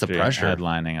Laugh And it's the Factory pressure.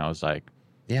 headlining, I was like,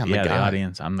 Yeah, I'm the the guy.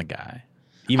 audience, I'm the guy.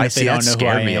 Even I if they see, don't that know who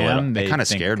scared I me a little. am, That they kinda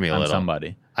think scared me a I'm little.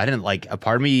 somebody. I didn't like a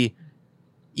part of me.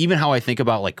 Even how I think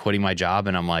about like quitting my job,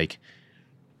 and I'm like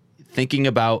thinking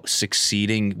about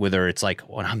succeeding, whether it's like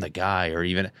when I'm the guy or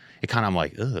even it kind of I'm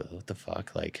like, ugh, what the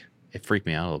fuck? Like it freaked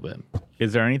me out a little bit.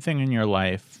 Is there anything in your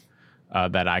life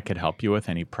that I could help you with?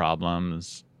 Any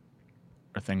problems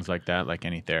or things like that? Like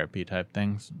any therapy type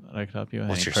things that I could help you with?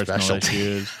 What's any your personal specialty?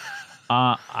 issues?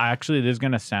 Actually, this is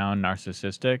going to sound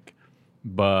narcissistic,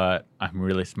 but I'm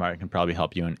really smart. I can probably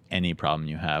help you in any problem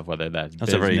you have, whether that's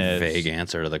That's business. a very vague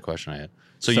answer to the question I had.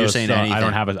 So you're saying so anything? I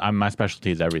don't have my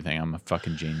specialty is everything. I'm a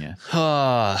fucking genius.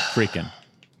 Freaking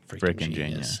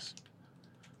genius.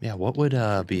 Yeah, what would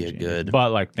be a good?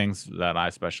 But like things that I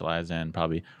specialize in,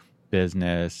 probably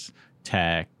business,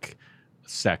 tech,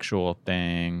 sexual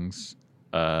things.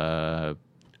 How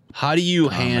do you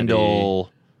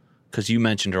handle? Because you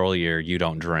mentioned earlier you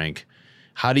don't drink.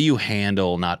 How do you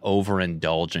handle not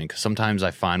overindulging? Because sometimes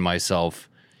I find myself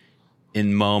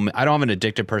in moment. I don't have an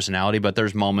addictive personality, but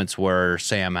there's moments where,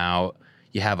 say, I'm out,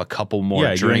 you have a couple more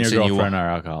Yeah, drinks you and your and girlfriend are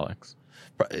alcoholics.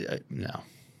 No,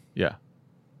 Yeah.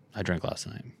 I drank last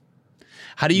night.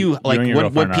 How do you like and your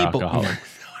what girlfriend are people?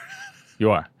 alcoholics.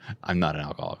 You are. I'm not an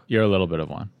alcoholic. You're a little bit of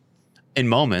one. In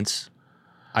moments,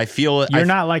 I feel You're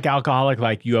not like alcoholic.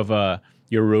 Like you're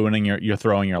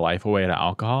throwing your life away to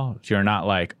alcohol. So you're not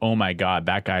like, oh my God,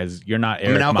 that guy's. You're not Eric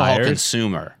I'm an alcohol Myers.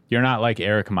 consumer. You're not like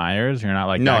Eric Myers. You're not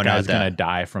like No, that not guy's that. gonna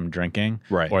die from drinking,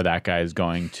 Right. Or that guy's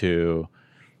going to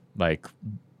like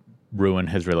ruin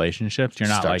his relationships. You're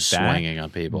not Start like that. swinging on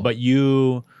people. But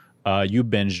you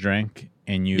binge drink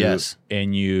and you Yes.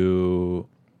 and you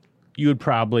would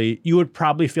probably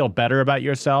feel better about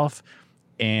yourself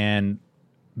and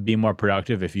be more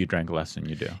productive if you drank less than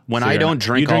you do. When So I you're don't not-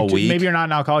 drink you drink all too- week- maybe you're not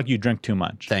an alcoholic. You drink too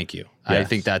much. Thank you. I Yes.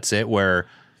 think that's it. Where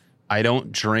I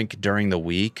don't drink during the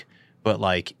week, but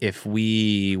like if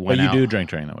we But went you out, do drink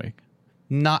during the week.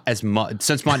 not as much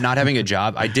since my not having a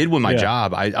job. I did with my Yeah.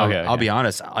 job. I'll Okay. be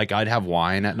honest. Like I'd have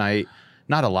wine at night,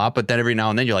 not a lot, but then every now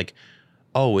and then you're like,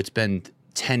 oh, it's been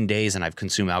 10 days and I've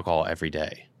consumed alcohol every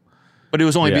day. But it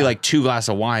was only be Yeah. like 2 glasses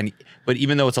of wine. But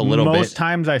even though it's a little Most bit,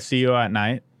 times I see you at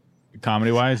night,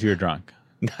 comedy wise, you're drunk.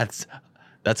 That's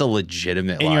a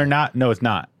legitimate And lie. you're not. No, it's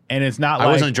not. And it's not. I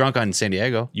like, wasn't drunk on San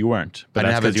Diego. You weren't. But I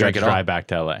didn't that's have a because you had drink to at all. drive back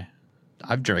to LA.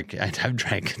 I've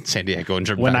drank in San Diego and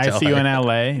driven When back I to see you in LA.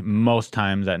 LA, most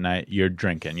times at night you're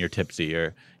drinking, you're tipsy,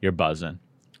 you're buzzing.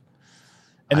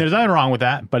 And there's nothing wrong with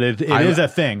that, but it is a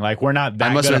thing. Like we're not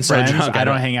that must good have of been so friends. drunk, I I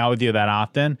don't don't- hang out with you that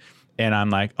often, and I'm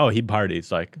like, oh, he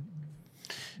parties. Like,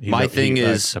 My thing he is-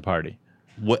 likes to party.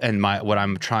 what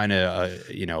I'm trying to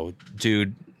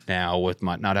do now with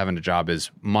my not having a job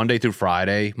is Monday through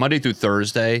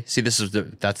Thursday. See,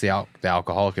 that's the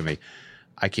alcoholic in me.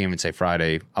 I can't even say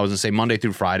Friday. I was gonna say Monday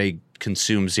through Friday,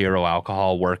 consume zero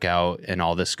alcohol, workout, and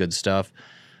all this good stuff.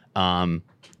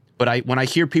 But when I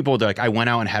hear people, they're like, I went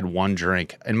out and had one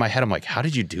drink. In my head, I'm like, how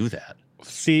did you do that?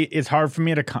 See, it's hard for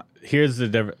me to. Here's the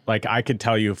difference. Like I could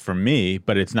tell you for me,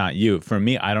 but it's not you. For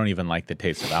me, I don't even like the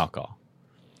taste of alcohol.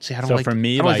 See, I don't So like. for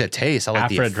me, I don't like like the taste. I like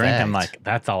after the a effect. drink, I'm like,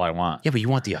 that's all I want. yeah, but you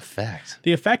want the effect.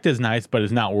 The effect is nice, but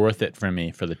it's not worth it for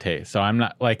me for the taste. So I'm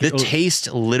not like The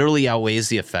taste literally outweighs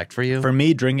the effect for you. For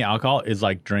me, drinking alcohol is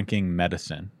like drinking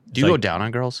medicine. Do you go down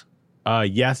on girls?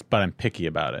 Yes, but I'm picky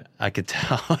about it. I could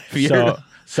tell. If you're, So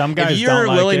some guys if you're don't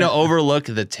like willing it. to overlook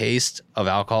the taste of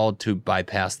alcohol to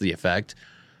bypass the effect,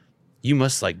 you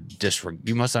must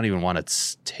you must not even want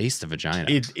to taste the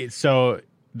vagina. So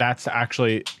that's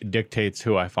actually dictates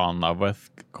who I fall in love with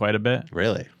quite a bit.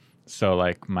 Really? So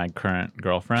like my current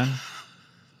girlfriend,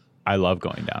 I love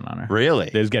going down on her. Really?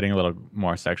 It is getting a little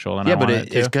more sexual than I Yeah, but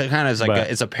want it's to. kind of like But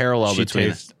it's a parallel She between.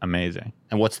 tastes amazing.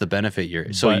 And what's the benefit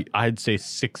you're? So I'd say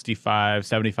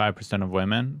 75% of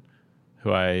women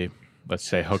who I, let's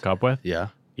say, hook up with, yeah.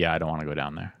 I don't want to go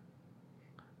down there.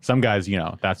 Some guys,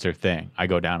 that's their thing. I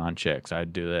go down on chicks. I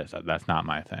do this. That's not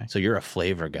my thing. So you're a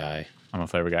flavor guy. I'm a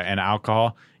flavor guy. And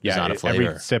alcohol, He's not a flavor.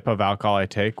 every sip of alcohol I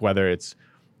take, whether it's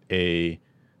a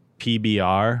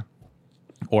PBR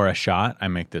or a shot, I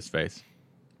make this face.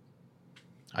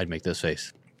 I'd make this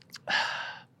face,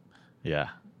 Yeah.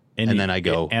 and then I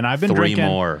go. And I've been three drinking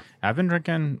more. I've been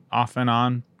drinking off and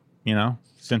on,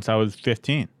 since I was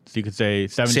 15. So you could say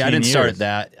 17 See, I didn't years. start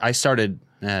that. I started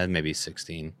maybe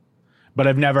 16. But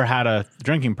I've never had a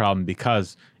drinking problem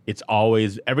because it's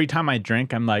always, every time I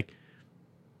drink, I'm like,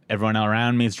 everyone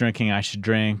around me is drinking. I should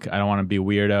drink. I don't want to be a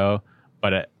weirdo.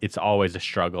 But it's always a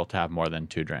struggle to have more than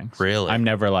 2 drinks. Really? I'm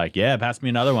never like, yeah, pass me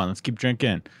another one. Let's keep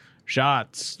drinking.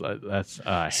 Shots. That's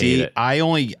I hate See, it.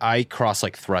 I cross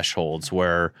like thresholds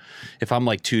where if I'm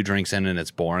like 2 drinks in and it's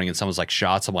boring and someone's like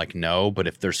shots, I'm like, no. But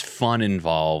if there's fun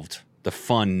involved, the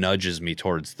fun nudges me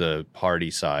towards the party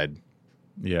side.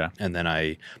 Yeah. And then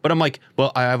but I'm like,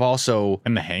 well, I've also,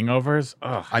 And the hangovers.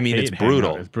 Ugh, I mean, hate it's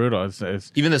brutal. hangovers. It's brutal.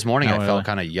 It's even this morning, No, I really. felt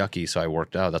kind of yucky. So I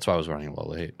worked out. That's why I was running a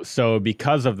little late. so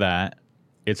because of that,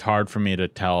 it's hard for me to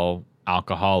tell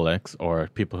alcoholics or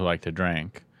people who like to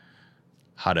drink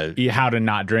How to, how to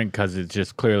not drink because it's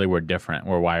just clearly we're different.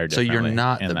 We're wired so differently. you're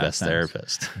not in the that best sense.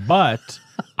 therapist. But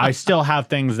I still have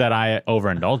things that I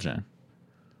overindulge in.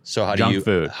 So Junk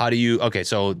food. Okay.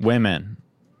 So Women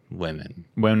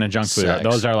and junk food. Sex.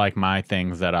 Those are like my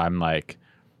things that I'm like,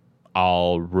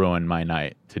 I'll ruin my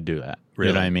night to do that. You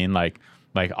Really? know what I mean? Like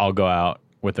I'll go out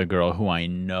with a girl who I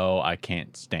know I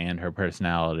can't stand her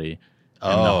personality in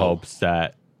the Oh. hopes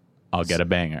that I'll get a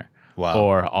banger. Wow.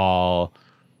 Or I'll,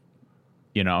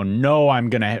 know I'm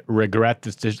going to regret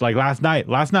this dish. Like last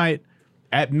night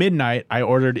at midnight, I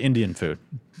ordered Indian food.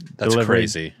 That's delivered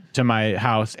crazy. To my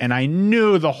house. And I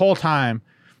knew the whole time,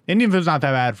 Indian food's not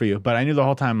that bad for you, but I knew the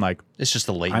whole time, like, It's just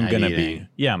the late I'm night going to eating.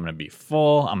 I'm going to be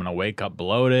full. I'm going to wake up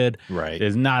bloated. Right.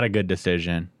 It's not a good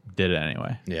decision. Did it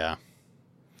anyway. Yeah.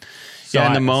 So Yeah,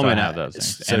 in the I moment, have those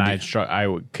things. so And do-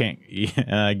 I can't,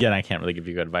 again, I can't really give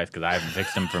you good advice because I haven't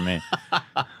fixed them for me.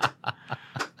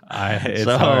 It's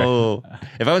hard. So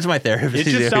if I went to my therapist, It's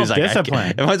just he was like,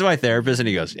 self-discipline. if I went to my therapist and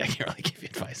he goes, "Yeah, I can't really give you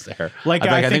advice there." Like,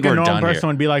 I'd be I think a we're normal done person here.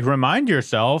 would be like, remind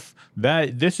yourself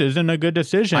that this isn't a good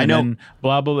decision. I know. And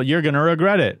blah, blah, blah. You're going to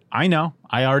regret it. I know.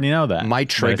 I already know that. My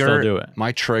but I still trigger, do it.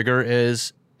 my trigger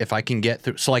is if I can get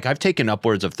through. So like I've taken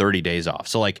upwards of 30 days off.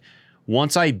 So like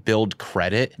once I build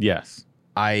credit, Yes.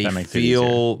 I That makes it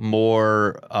feel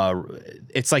more.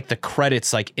 It's like the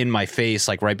credits like in my face,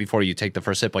 like right before you take the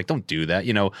first sip. Like don't do that.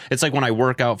 It's like when I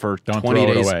work out for Don't 20 throw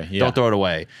it days. away. Yeah. Don't throw it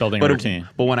away. Building a routine.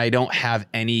 But when I don't have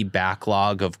any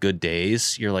backlog of good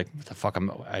days, you're like, what the fuck?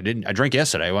 I drank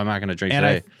yesterday. Why am I going to drink And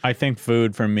today? I think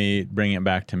food for me, bringing it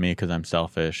back to me because I'm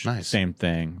selfish. Nice. Same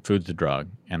thing. Food's a drug.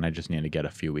 And I just need to get a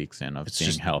few weeks in of being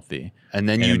just- healthy. And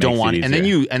then And you it don't makes it want,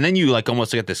 easier. and then you like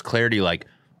almost get this clarity, like,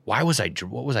 what was I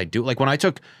doing? Like when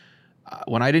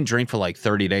I didn't drink for like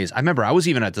 30 days, I remember I was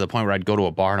even at the point where I'd go to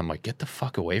a bar and I'm like, get the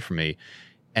fuck away from me.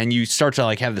 And you start to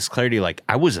like have this clarity, like,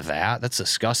 I was that's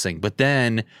disgusting. But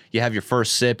then you have your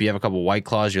first sip, you have a couple White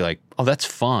Claws, you're like, oh, that's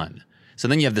fun. So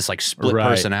then you have this like split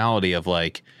personality of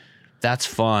like, that's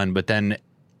fun. But then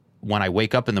when I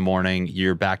wake up in the morning,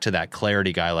 you're back to that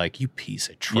clarity guy, like, you piece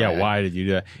of trash. Yeah, why did you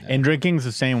do that? Yeah. And drinking's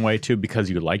the same way too, because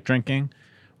you like drinking.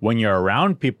 When you're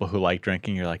around people who like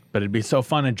drinking, you're like, but it'd be so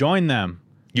fun to join them.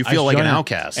 You feel like an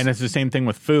outcast. And it's the same thing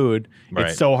with food. Right.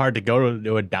 It's so hard to go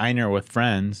to a diner with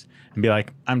friends and be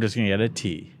like, I'm just going to get a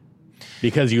tea.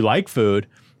 Because you like food,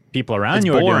 people around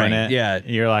you are doing it. Yeah.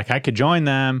 You're like, I could join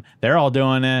them. They're all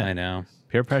doing it. I know.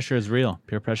 Peer pressure is real.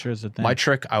 Peer pressure is a thing. My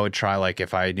trick I would try, like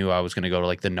if I knew I was going to go to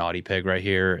like the Naughty Pig right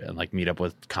here and like meet up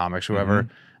with comics or whatever,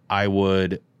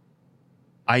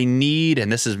 I need,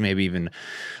 and this is maybe even,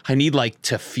 I need like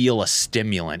to feel a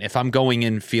stimulant. If I'm going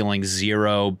in feeling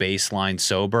zero baseline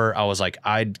sober, I was like,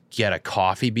 I'd get a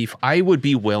coffee I would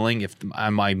be willing, if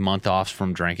my month off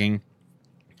from drinking,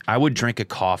 I would drink a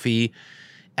coffee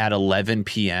at 11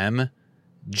 p.m.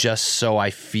 just so I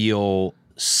feel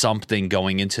something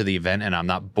going into the event and I'm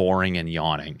not boring and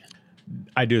yawning.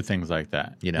 I do things like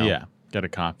that. You know? Yeah. Get a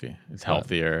coffee. It's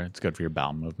healthier. It's good for your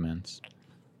bowel movements.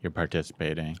 You're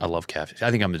participating. I love caffeine. I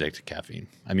think I'm addicted to caffeine.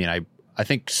 I mean, I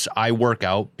think I work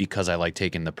out because I like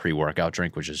taking the pre-workout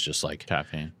drink, which is just like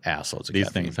caffeine. Assloads of These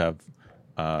caffeine. things have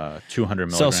 200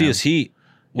 milligrams. Celsius heat.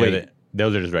 Wait. Yeah,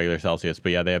 those are just regular Celsius.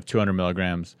 But yeah, they have 200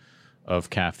 milligrams of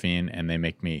caffeine, and they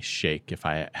make me shake. If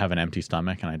I have an empty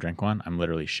stomach and I drink one, I'm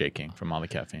literally shaking from all the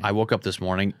caffeine. I woke up this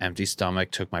morning, empty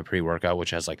stomach, took my pre-workout, which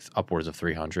has like upwards of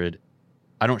 300.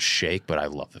 I don't shake, but I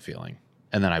love the feeling.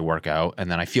 And then I work out, and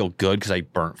then I feel good because I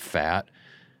burnt fat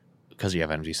because you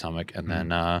have empty stomach, and then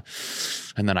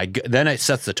it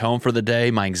sets the tone for the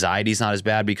day. My anxiety's not as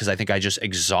bad because I think I just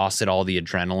exhausted all the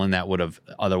adrenaline that would have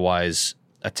otherwise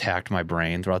attacked my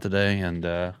brain throughout the day.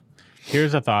 And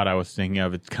here's a thought I was thinking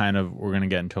of. It's kind of, we're gonna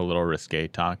get into a little risque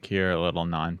talk here, a little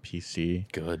non-PC.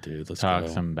 Good, dude. Let's talk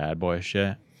some bad boy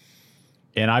shit.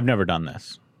 And I've never done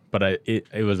this, but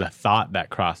it was a thought that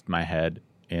crossed my head.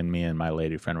 And me and my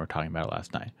lady friend were talking about it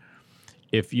last night.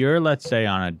 If you're, let's say,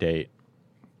 on a date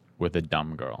with a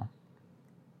dumb girl,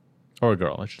 or a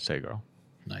girl, let's just say girl.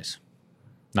 Nice.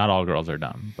 Not all girls are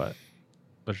dumb, but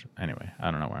anyway,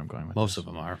 I don't know where I'm going with Most this. of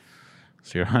them are.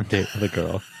 So you're on a date with a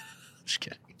girl. Just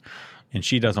kidding. And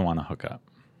she doesn't want to hook up.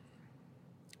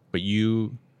 But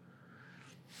you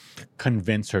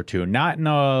convince her to. Not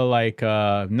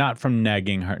from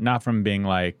negging her, not from being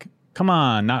like, come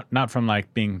on, not from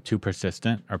like being too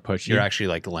persistent or pushy. You're actually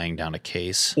like laying down a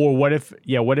case. Or what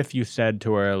if you said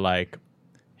to her like,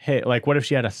 hey, like what if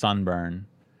she had a sunburn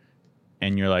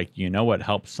and you're like, you know what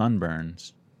helps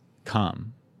sunburns?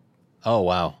 Cum. Oh,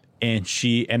 wow. And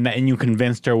you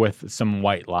convinced her with some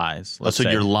white lies. So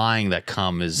you're lying that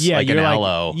cum is like an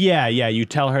aloe. Yeah. You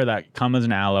tell her that cum is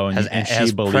an aloe, and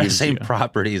she believes the same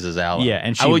properties as aloe. Yeah,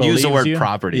 and I would use the word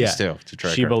properties too to trick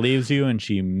her. She believes you, and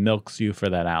she milks you for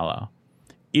that aloe.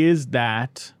 Is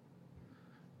that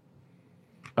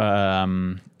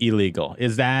illegal?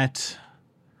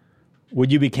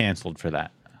 Would you be canceled for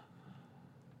that?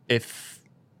 If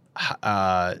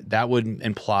that would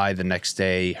imply the next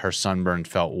day her sunburn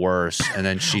felt worse, and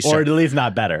then or at least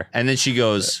not better. And then she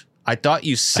goes, "I thought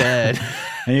you said."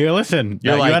 And you go, listen,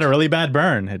 you had a really bad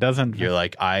burn. It doesn't. You're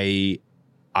like, I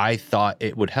thought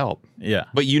it would help. Yeah,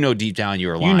 but deep down you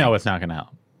were lying. You know it's not going to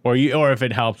help, or if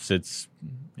it helps, it's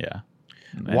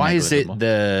Why is it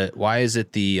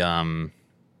the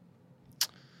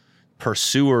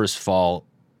pursuer's fault?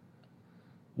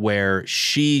 Where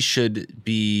she should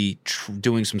be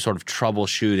doing some sort of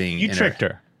troubleshooting. You tricked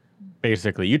her,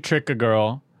 basically. You trick a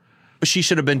girl. She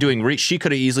should have been doing. She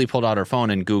could have easily pulled out her phone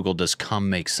and Googled, "Does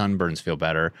cum make sunburns feel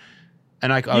better?"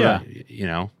 And right. I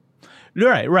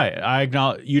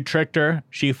acknowledge you tricked her.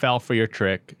 She fell for your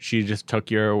trick. She just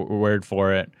took your word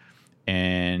for it,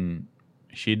 and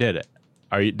she did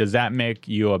it. Does that make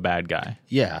you a bad guy?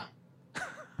 Yeah.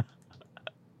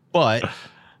 But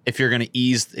if you're going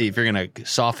to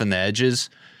soften the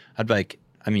edges, I'd be like,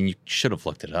 you should have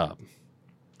looked it up.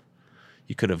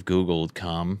 You could have Googled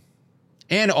cum.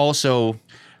 And also,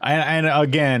 and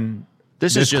again,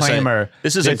 this is disclaimer.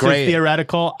 This is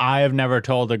theoretical. I have never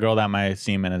told a girl that my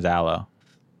semen is aloe.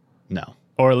 No.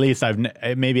 Or at least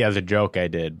maybe as a joke I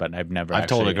did, but I've never. I've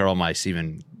told a girl my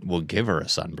semen will give her a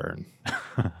sunburn.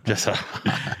 Just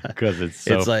because it's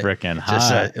so freaking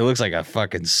hot. It looks like a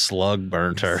fucking slug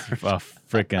burnt her. A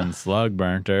freaking slug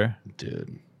burnt her,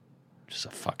 dude. Just a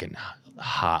fucking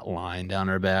hot line down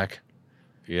her back.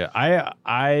 Yeah,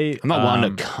 I'm not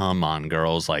wanting to come on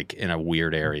girls like in a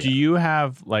weird area. Do you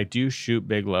shoot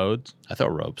big loads? I throw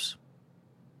ropes.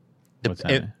 What's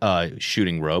that?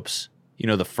 Shooting ropes. You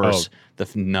know,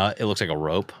 the nut, it looks like a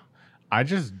rope. I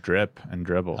just drip and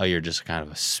dribble. Oh, you're just kind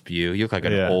of a spew. You look like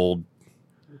an old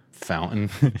fountain.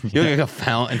 You look like a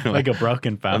fountain. Like a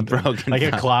broken fountain.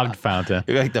 A clogged fountain.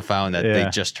 You look like the fountain that they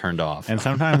just turned off. And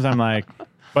sometimes I'm like,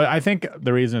 but I think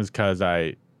the reason is because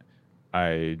I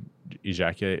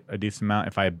ejaculate a decent amount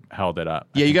if I held it up.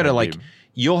 Yeah, you got to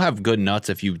you'll have good nuts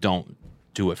if you don't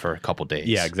do it for a couple days.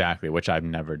 Yeah, exactly, which I've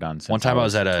never done since. One time I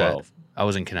was at 12. I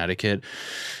was in Connecticut,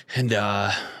 and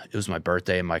it was my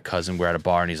birthday, and my cousin, we're at a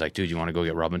bar, and he's like, dude, you want to go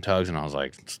get rub and tugs? And I was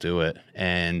like, let's do it.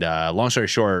 And long story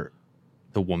short,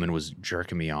 the woman was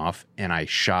jerking me off, and I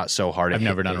shot so hard. I've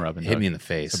never done a rub and tug. Hit me in the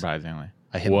face. Surprisingly.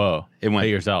 Whoa. It went.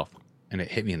 Hit yourself. And it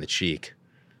hit me in the cheek.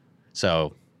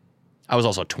 So I was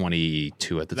also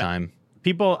 22 at the time.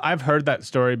 People, I've heard that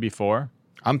story before.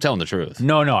 I'm telling the truth.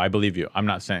 No, I believe you. I'm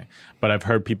not saying. But I've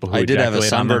heard people who I did have a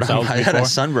sunburn. I had a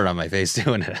sunburn on my face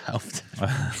too, and it helped.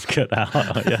 That's good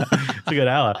aloe. Yeah, it's a good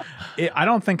aloe. I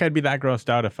don't think I'd be that grossed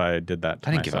out if I did that to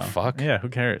I didn't myself. give a fuck. Yeah, who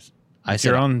cares? It's said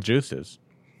your own juices.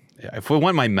 If it went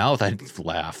in my mouth, I'd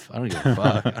laugh. I don't give a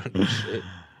fuck. I don't give a shit.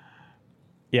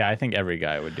 Yeah, I think every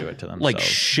guy would do it to themselves. Like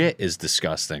shit is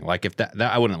disgusting. Like if that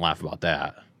I wouldn't laugh about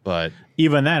that. But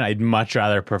even then, I'd much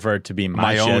rather prefer it to be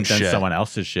my own shit than shit. someone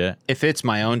else's shit. If it's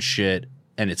my own shit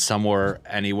and it's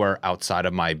anywhere outside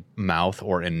of my mouth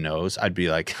or in nose, I'd be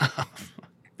like,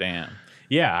 damn.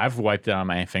 Yeah, I've wiped it on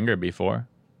my finger before.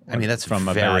 I mean, that's from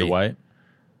a bad wipe.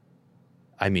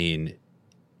 I mean,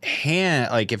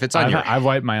 hand, like if it's on I've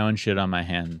wiped my own shit on my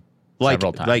hand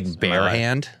several times. Like bare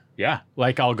hand? Yeah.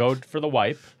 Like I'll go for the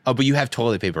wipe. Oh, but you have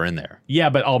toilet paper in there.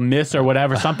 Yeah, but I'll miss or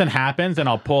whatever. Something happens and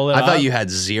I'll pull it I up. thought you had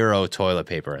zero toilet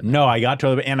paper in there. No, I got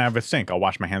toilet paper and I have a sink. I'll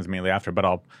wash my hands immediately after,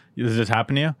 but does this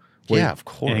happen to you? Yeah, of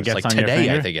course. And it gets like on your today,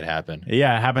 finger? I think it happened.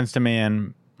 Yeah, it happens to me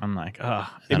and I'm like, oh.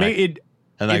 And It's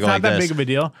not that big of a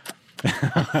deal.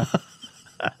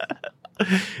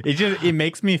 It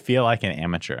makes me feel like an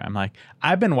amateur. I'm like,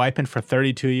 I've been wiping for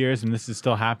 32 years and this is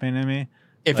still happening to me.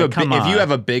 If you have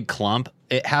a big clump,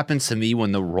 it happens to me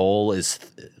when the roll is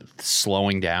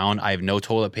slowing down. I have no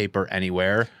toilet paper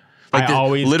anywhere. Like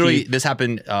this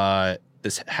happened.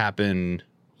 This happened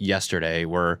yesterday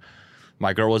where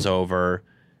my girl was over.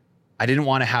 I didn't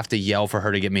want to have to yell for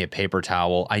her to get me a paper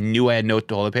towel. I knew I had no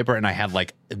toilet paper and I had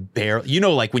like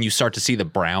like when you start to see the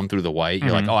brown through the white,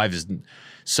 you're like, oh,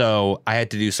 so I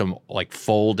had to do some like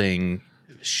folding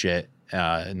shit.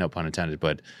 No pun intended,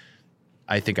 but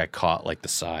I think I caught like the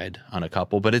side on a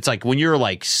couple. But it's like when you're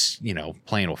like,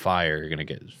 playing with fire, you're going to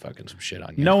get fucking some shit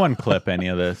on you. No one clip any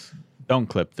of this. Don't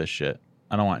clip this shit.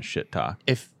 I don't want shit talk.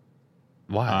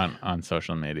 Why? On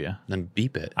social media. Then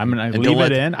beep it. I'm going to leave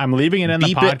it in. I'm leaving it in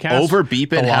the podcast. Over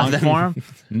beep it. Long form.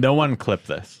 No one clip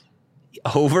this.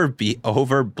 Over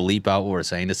bleep out what we're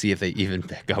saying to see if they even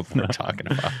pick up what we're talking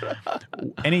about.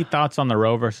 Any thoughts on the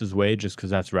Roe versus Wade? Just because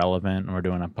that's relevant and we're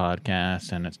doing a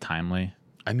podcast and it's timely.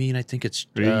 I mean, I think it's.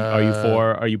 Are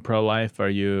you pro-life? Are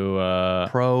you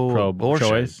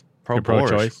pro-choice?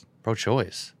 Pro-choice.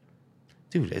 Pro-choice.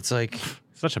 Dude, it's like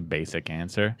such a basic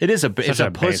answer. It is it's a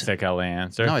basic LA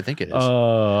answer. No, I think it is.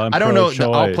 I don't know.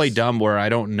 I'll play dumb where I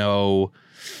don't know.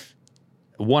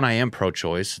 One, I am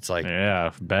pro-choice. It's like,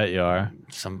 yeah, bet you are.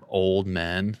 Some old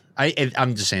men.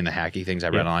 I'm just saying the hacky things I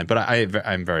read online, but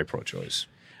I'm very pro-choice.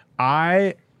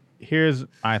 Here's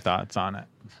my thoughts on it.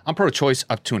 I'm pro-choice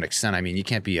up to an extent. I mean, you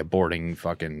can't be aborting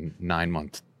fucking 9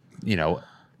 month.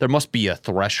 There must be a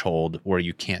threshold where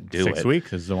you can't do it. 6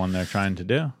 weeks is the one they're trying to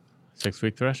do. 6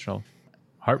 week threshold.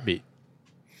 Heartbeat.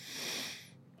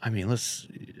 I mean,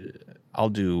 I'll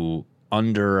do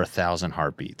under 1,000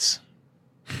 heartbeats.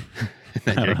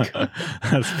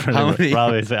 That's pretty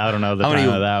probably. I don't know the time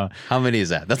of that one. How many is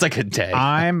that? That's like a day.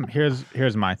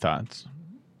 Here's my thoughts.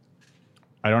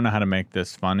 I don't know how to make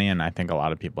this funny, and I think a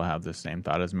lot of people have the same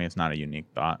thought as me. It's not a unique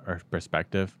thought or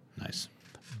perspective. Nice.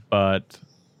 But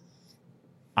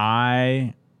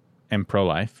I am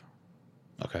pro-life.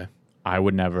 Okay. I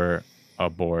would never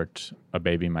abort a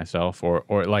baby myself, or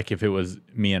like if it was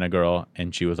me and a girl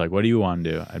and she was like, what do you want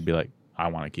to do? I'd be like, I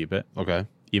want to keep it. Okay.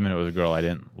 Even if it was a girl I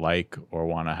didn't like or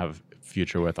want to have a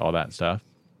future with, all that stuff.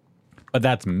 But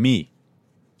that's me.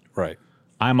 Right.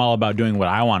 I'm all about doing what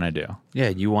I want to do. Yeah,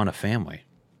 you want a family.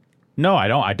 No, I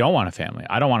don't. I don't want a family.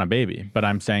 I don't want a baby. But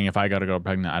I'm saying if I got a girl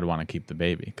pregnant, I'd want to keep the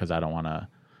baby because I don't want to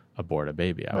abort a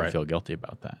baby. I would feel guilty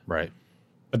about that. Right.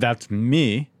 But that's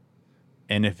me.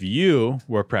 And if you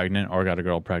were pregnant or got a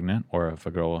girl pregnant, or if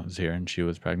a girl was here and she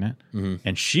was pregnant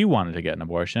and she wanted to get an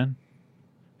abortion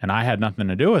and I had nothing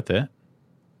to do with it,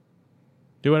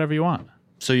 do whatever you want.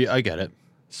 So I get it.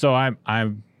 So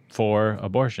I'm for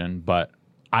abortion, but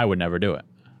I would never do it.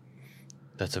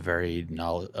 That's a very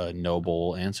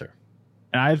noble answer.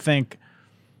 And I think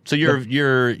so.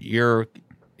 You're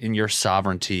in your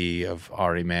sovereignty of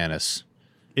Ari Manis.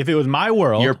 if it was my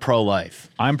world, You're pro-life.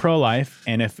 I'm pro-life,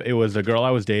 and if it was a girl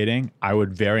I was dating, I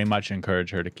would very much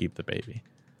encourage her to keep the baby.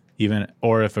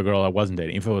 Or if a girl I wasn't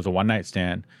dating, if it was a one-night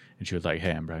stand and she was like,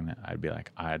 "Hey, I'm pregnant," I'd be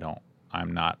like,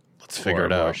 I'm not. Let's figure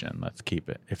it out. Let's keep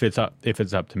it. If it's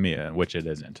up to me, which it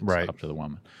isn't, it's Right. up to the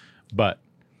woman. But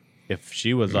if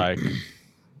she was like,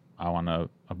 "I want to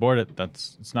abort it,"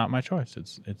 it's not my choice.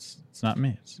 It's not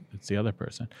me. It's the other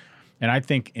person. And I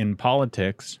think in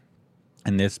politics,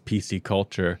 in this PC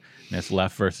culture, in this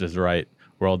left versus right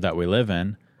world that we live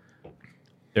in,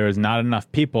 there is not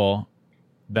enough people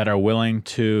that are willing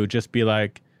to just be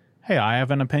like, "Hey, I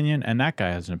have an opinion and that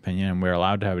guy has an opinion, and we're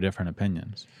allowed to have different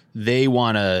opinions." They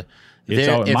want to.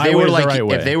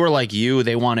 If they were like you,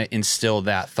 they want to instill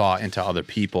that thought into other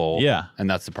people. Yeah, and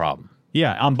that's the problem.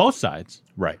 Yeah, on both sides.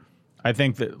 Right. I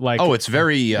think that it's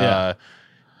very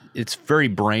it's very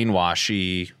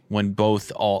brainwashy when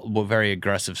very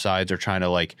aggressive sides are trying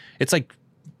to it's like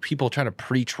people trying to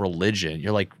preach religion.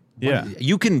 You're like,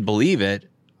 you can believe it.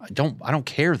 I don't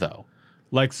care though.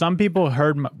 Like some people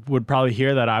would probably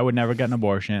hear that I would never get an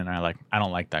abortion, and I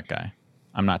don't like that guy.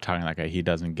 I'm not talking to that guy. He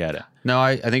doesn't get it. No,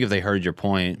 I think if they heard your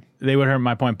point, they would hear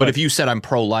my point. But if you said I'm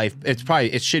pro-life, it's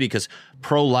shitty because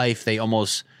pro-life, they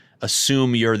almost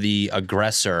assume you're the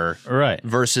aggressor, right?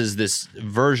 Versus this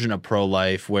version of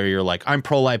pro-life where you're like, I'm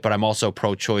pro-life, but I'm also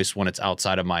pro-choice when it's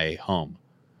outside of my home.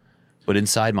 But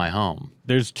inside my home,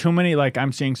 there's too many.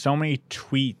 I'm seeing so many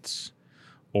tweets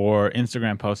or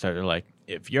Instagram posts that are like,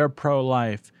 if you're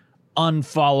pro-life,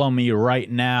 unfollow me right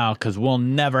now because we'll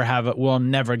never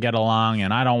get along,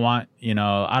 and I don't want You're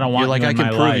like, I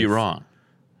can prove you wrong.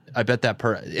 I bet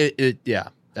that yeah.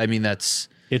 I mean, that's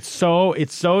it's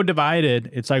so divided.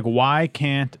 It's like, why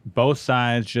can't both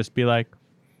sides just be like,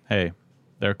 hey,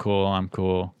 they're cool, I'm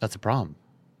cool? That's a problem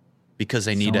because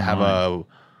they need to have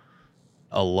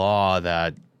a law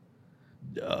that.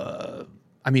 I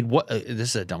mean, what?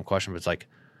 This is a dumb question, but it's like,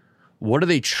 what are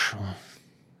they?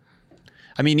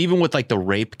 I mean, even with the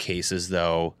rape cases,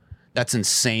 though, that's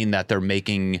insane that they're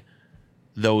making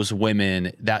those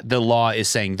women, that the law is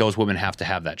saying those women have to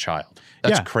have that child.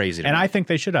 That's crazy. And I think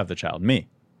they should have the child. Me.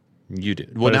 You do.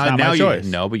 Well, now my choice.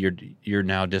 But you're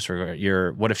now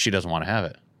disregarding. What if she doesn't want to have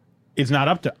it? It's not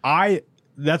up to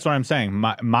that's what I'm saying.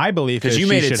 My belief is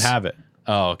she should have it.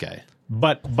 Oh, okay.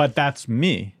 But that's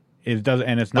me. It doesn't,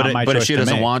 and it's not my choice. But if she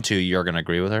doesn't want to, you're going to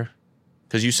agree with her?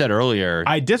 Because you said earlier,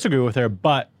 I disagree with her,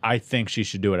 but I think she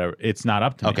should do whatever. It's not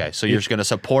up to me. Okay, so you're just going to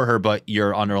support her, but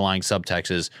your underlying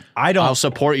subtext is, I'll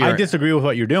support you. I disagree with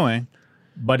what you're doing,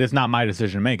 but it's not my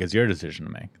decision to make. It's your decision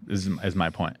to make. Is my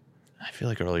point. I feel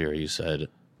like earlier you said,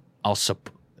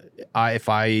 I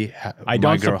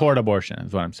don't support abortion.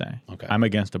 Is what I'm saying. Okay, I'm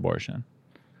against abortion,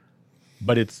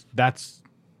 but it's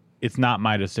not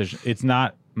my decision. It's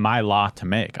not my law to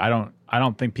make. I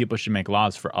don't think people should make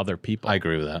laws for other people. I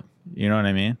agree with that. You know what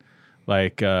I mean?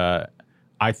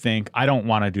 I think I don't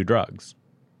want to do drugs.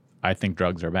 I think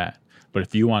drugs are bad. But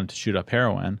if you want to shoot up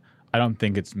heroin, I don't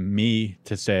think it's me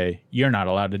to say you're not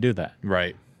allowed to do that.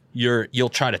 Right. You'll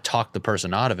try to talk the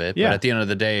person out of it, but at the end of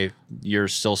the day, you're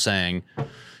still saying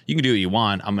you can do what you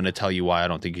want. I'm going to tell you why I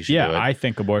don't think you should do it. Yeah, I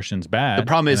think abortion's bad. The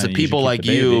problem is that people like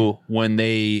you, when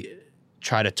they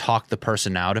try to talk the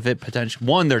person out of it, potentially,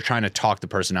 one, they're trying to talk the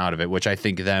person out of it, which I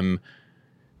think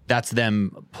that's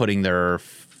them putting their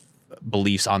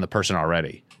beliefs on the person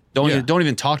already. Don't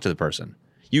even talk to the person.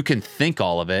 You can think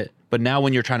all of it, but now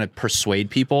when you're trying to persuade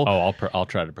people, I'll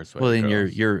try to persuade. Well, then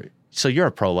you're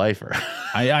a pro-lifer.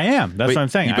 I am. That's what I'm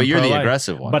saying. But you're the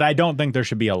aggressive one. But I don't think there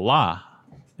should be a law,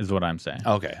 is what I'm saying.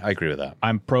 Okay, I agree with that.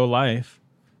 I'm pro-life,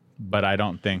 but I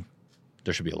don't think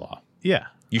there should be a law. Yeah,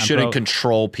 you shouldn't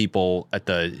control people at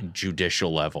the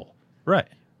judicial level. Right.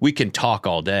 We can talk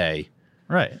all day.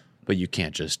 Right. But you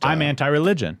can't just. I'm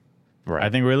anti-religion. Right. I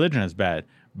think religion is bad,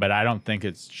 but I don't think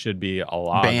it should be a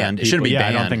law. Banned. It shouldn't be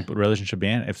banned. I don't think religion should be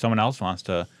banned. If someone else wants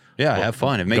to, have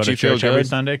fun. It makes you feel good every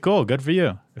Sunday. Cool, good for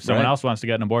you. If someone else wants to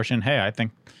get an abortion, hey, I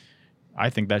think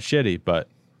that's shitty, but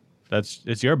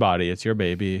it's your body, it's your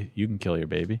baby. You can kill your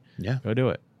baby. Yeah, go do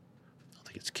it. I don't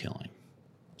think it's killing.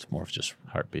 It's more of just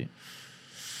heartbeat.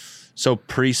 So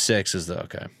pre-6 is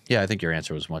okay. Yeah, I think your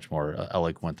answer was much more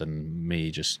eloquent than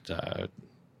me just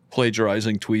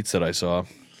plagiarizing tweets that I saw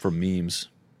from memes.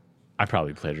 I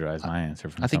probably plagiarized my answer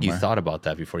from I think somewhere. You thought about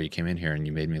that before you came in here and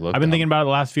you made me look. I've been thinking about it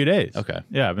the last few days. Okay.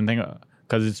 Yeah, I've been thinking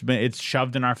because it's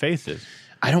shoved in our faces.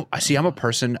 I'm a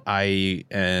person, I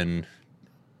don't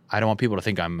want people to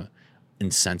think I'm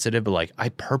insensitive, but like I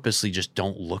purposely just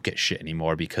don't look at shit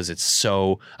anymore because it's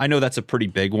so. I know that's a pretty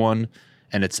big one,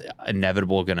 and it's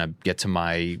inevitable gonna get to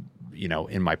my, you know,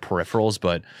 in my peripherals,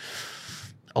 but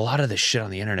a lot of the shit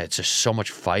on the internet, it's just so much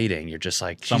fighting. You're just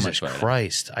like, Jesus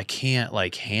Christ, I can't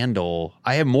like handle.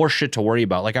 I have more shit to worry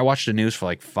about. Like I watched the news for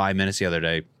like 5 minutes the other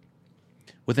day.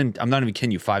 Within, I'm not even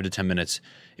kidding you, 5 to 10 minutes,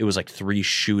 it was like 3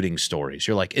 shooting stories.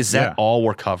 You're like, is that all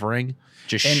we're covering?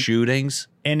 Just shootings?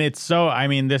 And it's so, I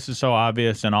mean, this is so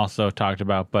obvious and also talked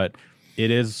about, but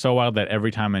it is so wild that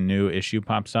every time a new issue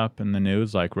pops up in the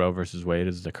news, like Roe versus Wade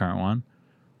is the current one,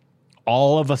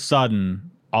 all of a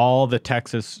sudden, all the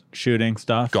Texas shooting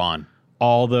stuff gone,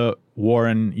 all the war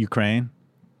in Ukraine,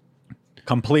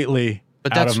 completely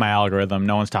out of my algorithm.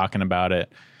 No one's talking about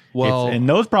it. Well, and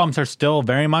those problems are still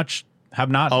very much have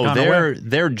not. Oh, gone away.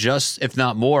 They're just, if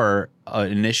not more,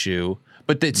 an issue.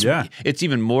 But it's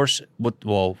even more.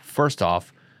 Well, first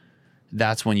off,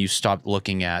 that's when you stop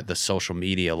looking at the social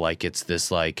media like it's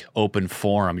this like open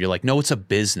forum. You're like, no, it's a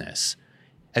business.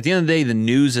 At the end of the day, the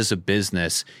news is a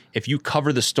business. If you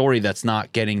cover the story that's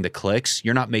not getting the clicks,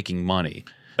 you're not making money.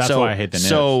 That's why I hate the news.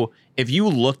 So if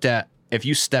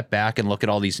you step back and look at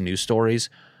all these news stories,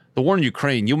 the war in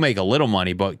Ukraine, you'll make a little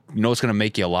money, but you know what's going to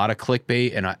make you a lot of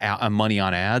clickbait and money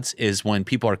on ads is when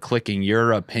people are clicking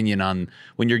your opinion on,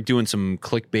 when you're doing some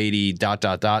clickbaity ...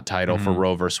 title for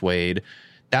Roe versus Wade.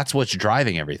 That's what's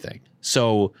driving everything.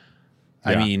 So,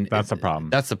 I mean, that's the problem.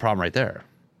 That's the problem right there.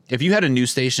 If you had a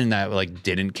news station that like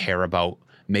didn't care about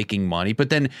making money, but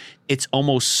then it's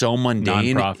almost so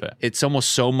mundane. Nonprofit. It's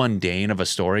almost so mundane of a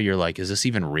story. You're like, is this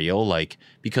even real? Like,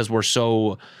 because we're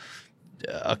so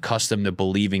accustomed to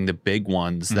believing the big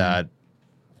ones that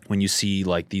when you see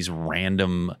like these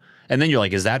random, and then you're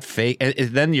like, is that fake? And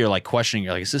then you're like questioning,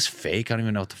 you're like, is this fake? I don't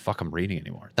even know what the fuck I'm reading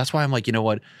anymore. That's why I'm like, you know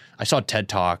what? I saw TED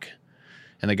Talk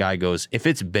and the guy goes, if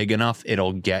it's big enough,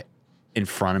 it'll get in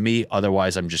front of me.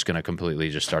 Otherwise, I'm just going to completely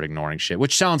just start ignoring shit,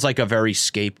 which sounds like a very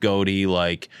scapegoaty,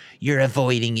 like you're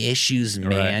avoiding issues, man.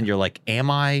 Right. You're like, am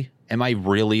I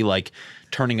really like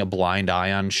turning a blind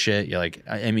eye on shit? You're like,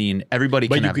 I mean, everybody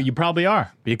but you probably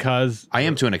are, because I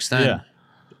am to an extent. Yeah,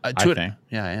 I think.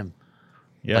 Yeah, I am.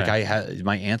 Yeah. Like I had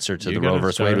my answer to the Roe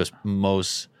versus Wade was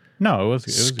most it was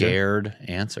scared good.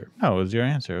 Answer. No, it was your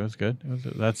answer. It was good.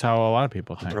 That's how a lot of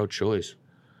people think. Pro-choice.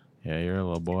 Yeah, you're a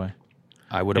little boy.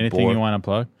 I would have. Anything you want to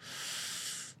plug?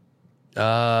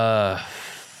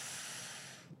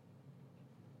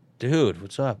 Dude,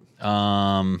 what's up?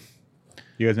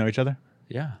 You guys know each other?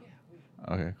 Yeah.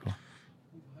 Okay, cool.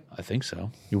 I think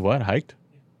so. You what? Hiked?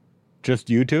 Just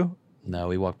you two? No,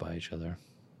 we walked by each other.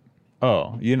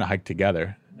 Oh, you didn't hike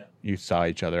together. No. You saw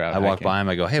each other out. I walked by him.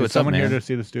 I go, "Hey, what's up, man?" Someone here to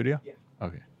see the studio? Yeah.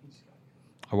 Okay.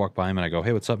 I walked by him and I go,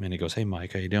 "Hey, what's up, man?" He goes, "Hey,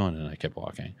 Mike, how you doing?" And I kept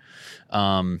walking.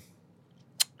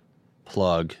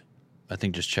 Plug. I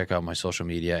think just check out my social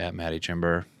media at Matty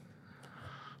Chimber.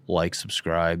 Like,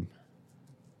 subscribe.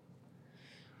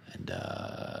 And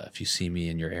if you see me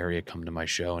in your area, come to my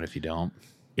show. And if you don't.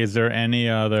 Is there any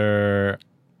other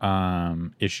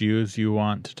issues you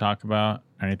want to talk about?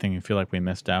 Anything you feel like we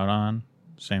missed out on?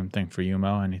 Same thing for you,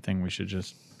 Mo. Anything we should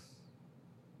just...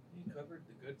 We covered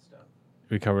the good stuff.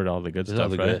 We covered all the good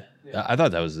stuff, right? Yeah. I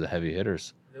thought that was the heavy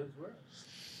hitters. Those were.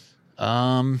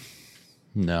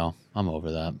 No, I'm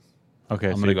over that. Okay,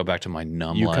 I'm going to go back to my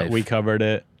numb life. We covered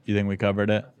it. You think we covered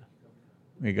it?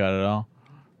 We got it all?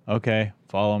 Okay,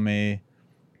 follow me.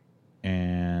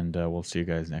 And we'll see you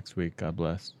guys next week. God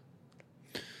bless.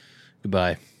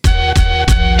 Goodbye.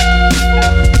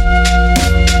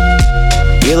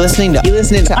 You're listening to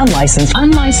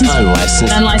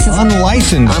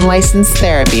Unlicensed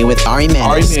Therapy with Ari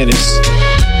Manis.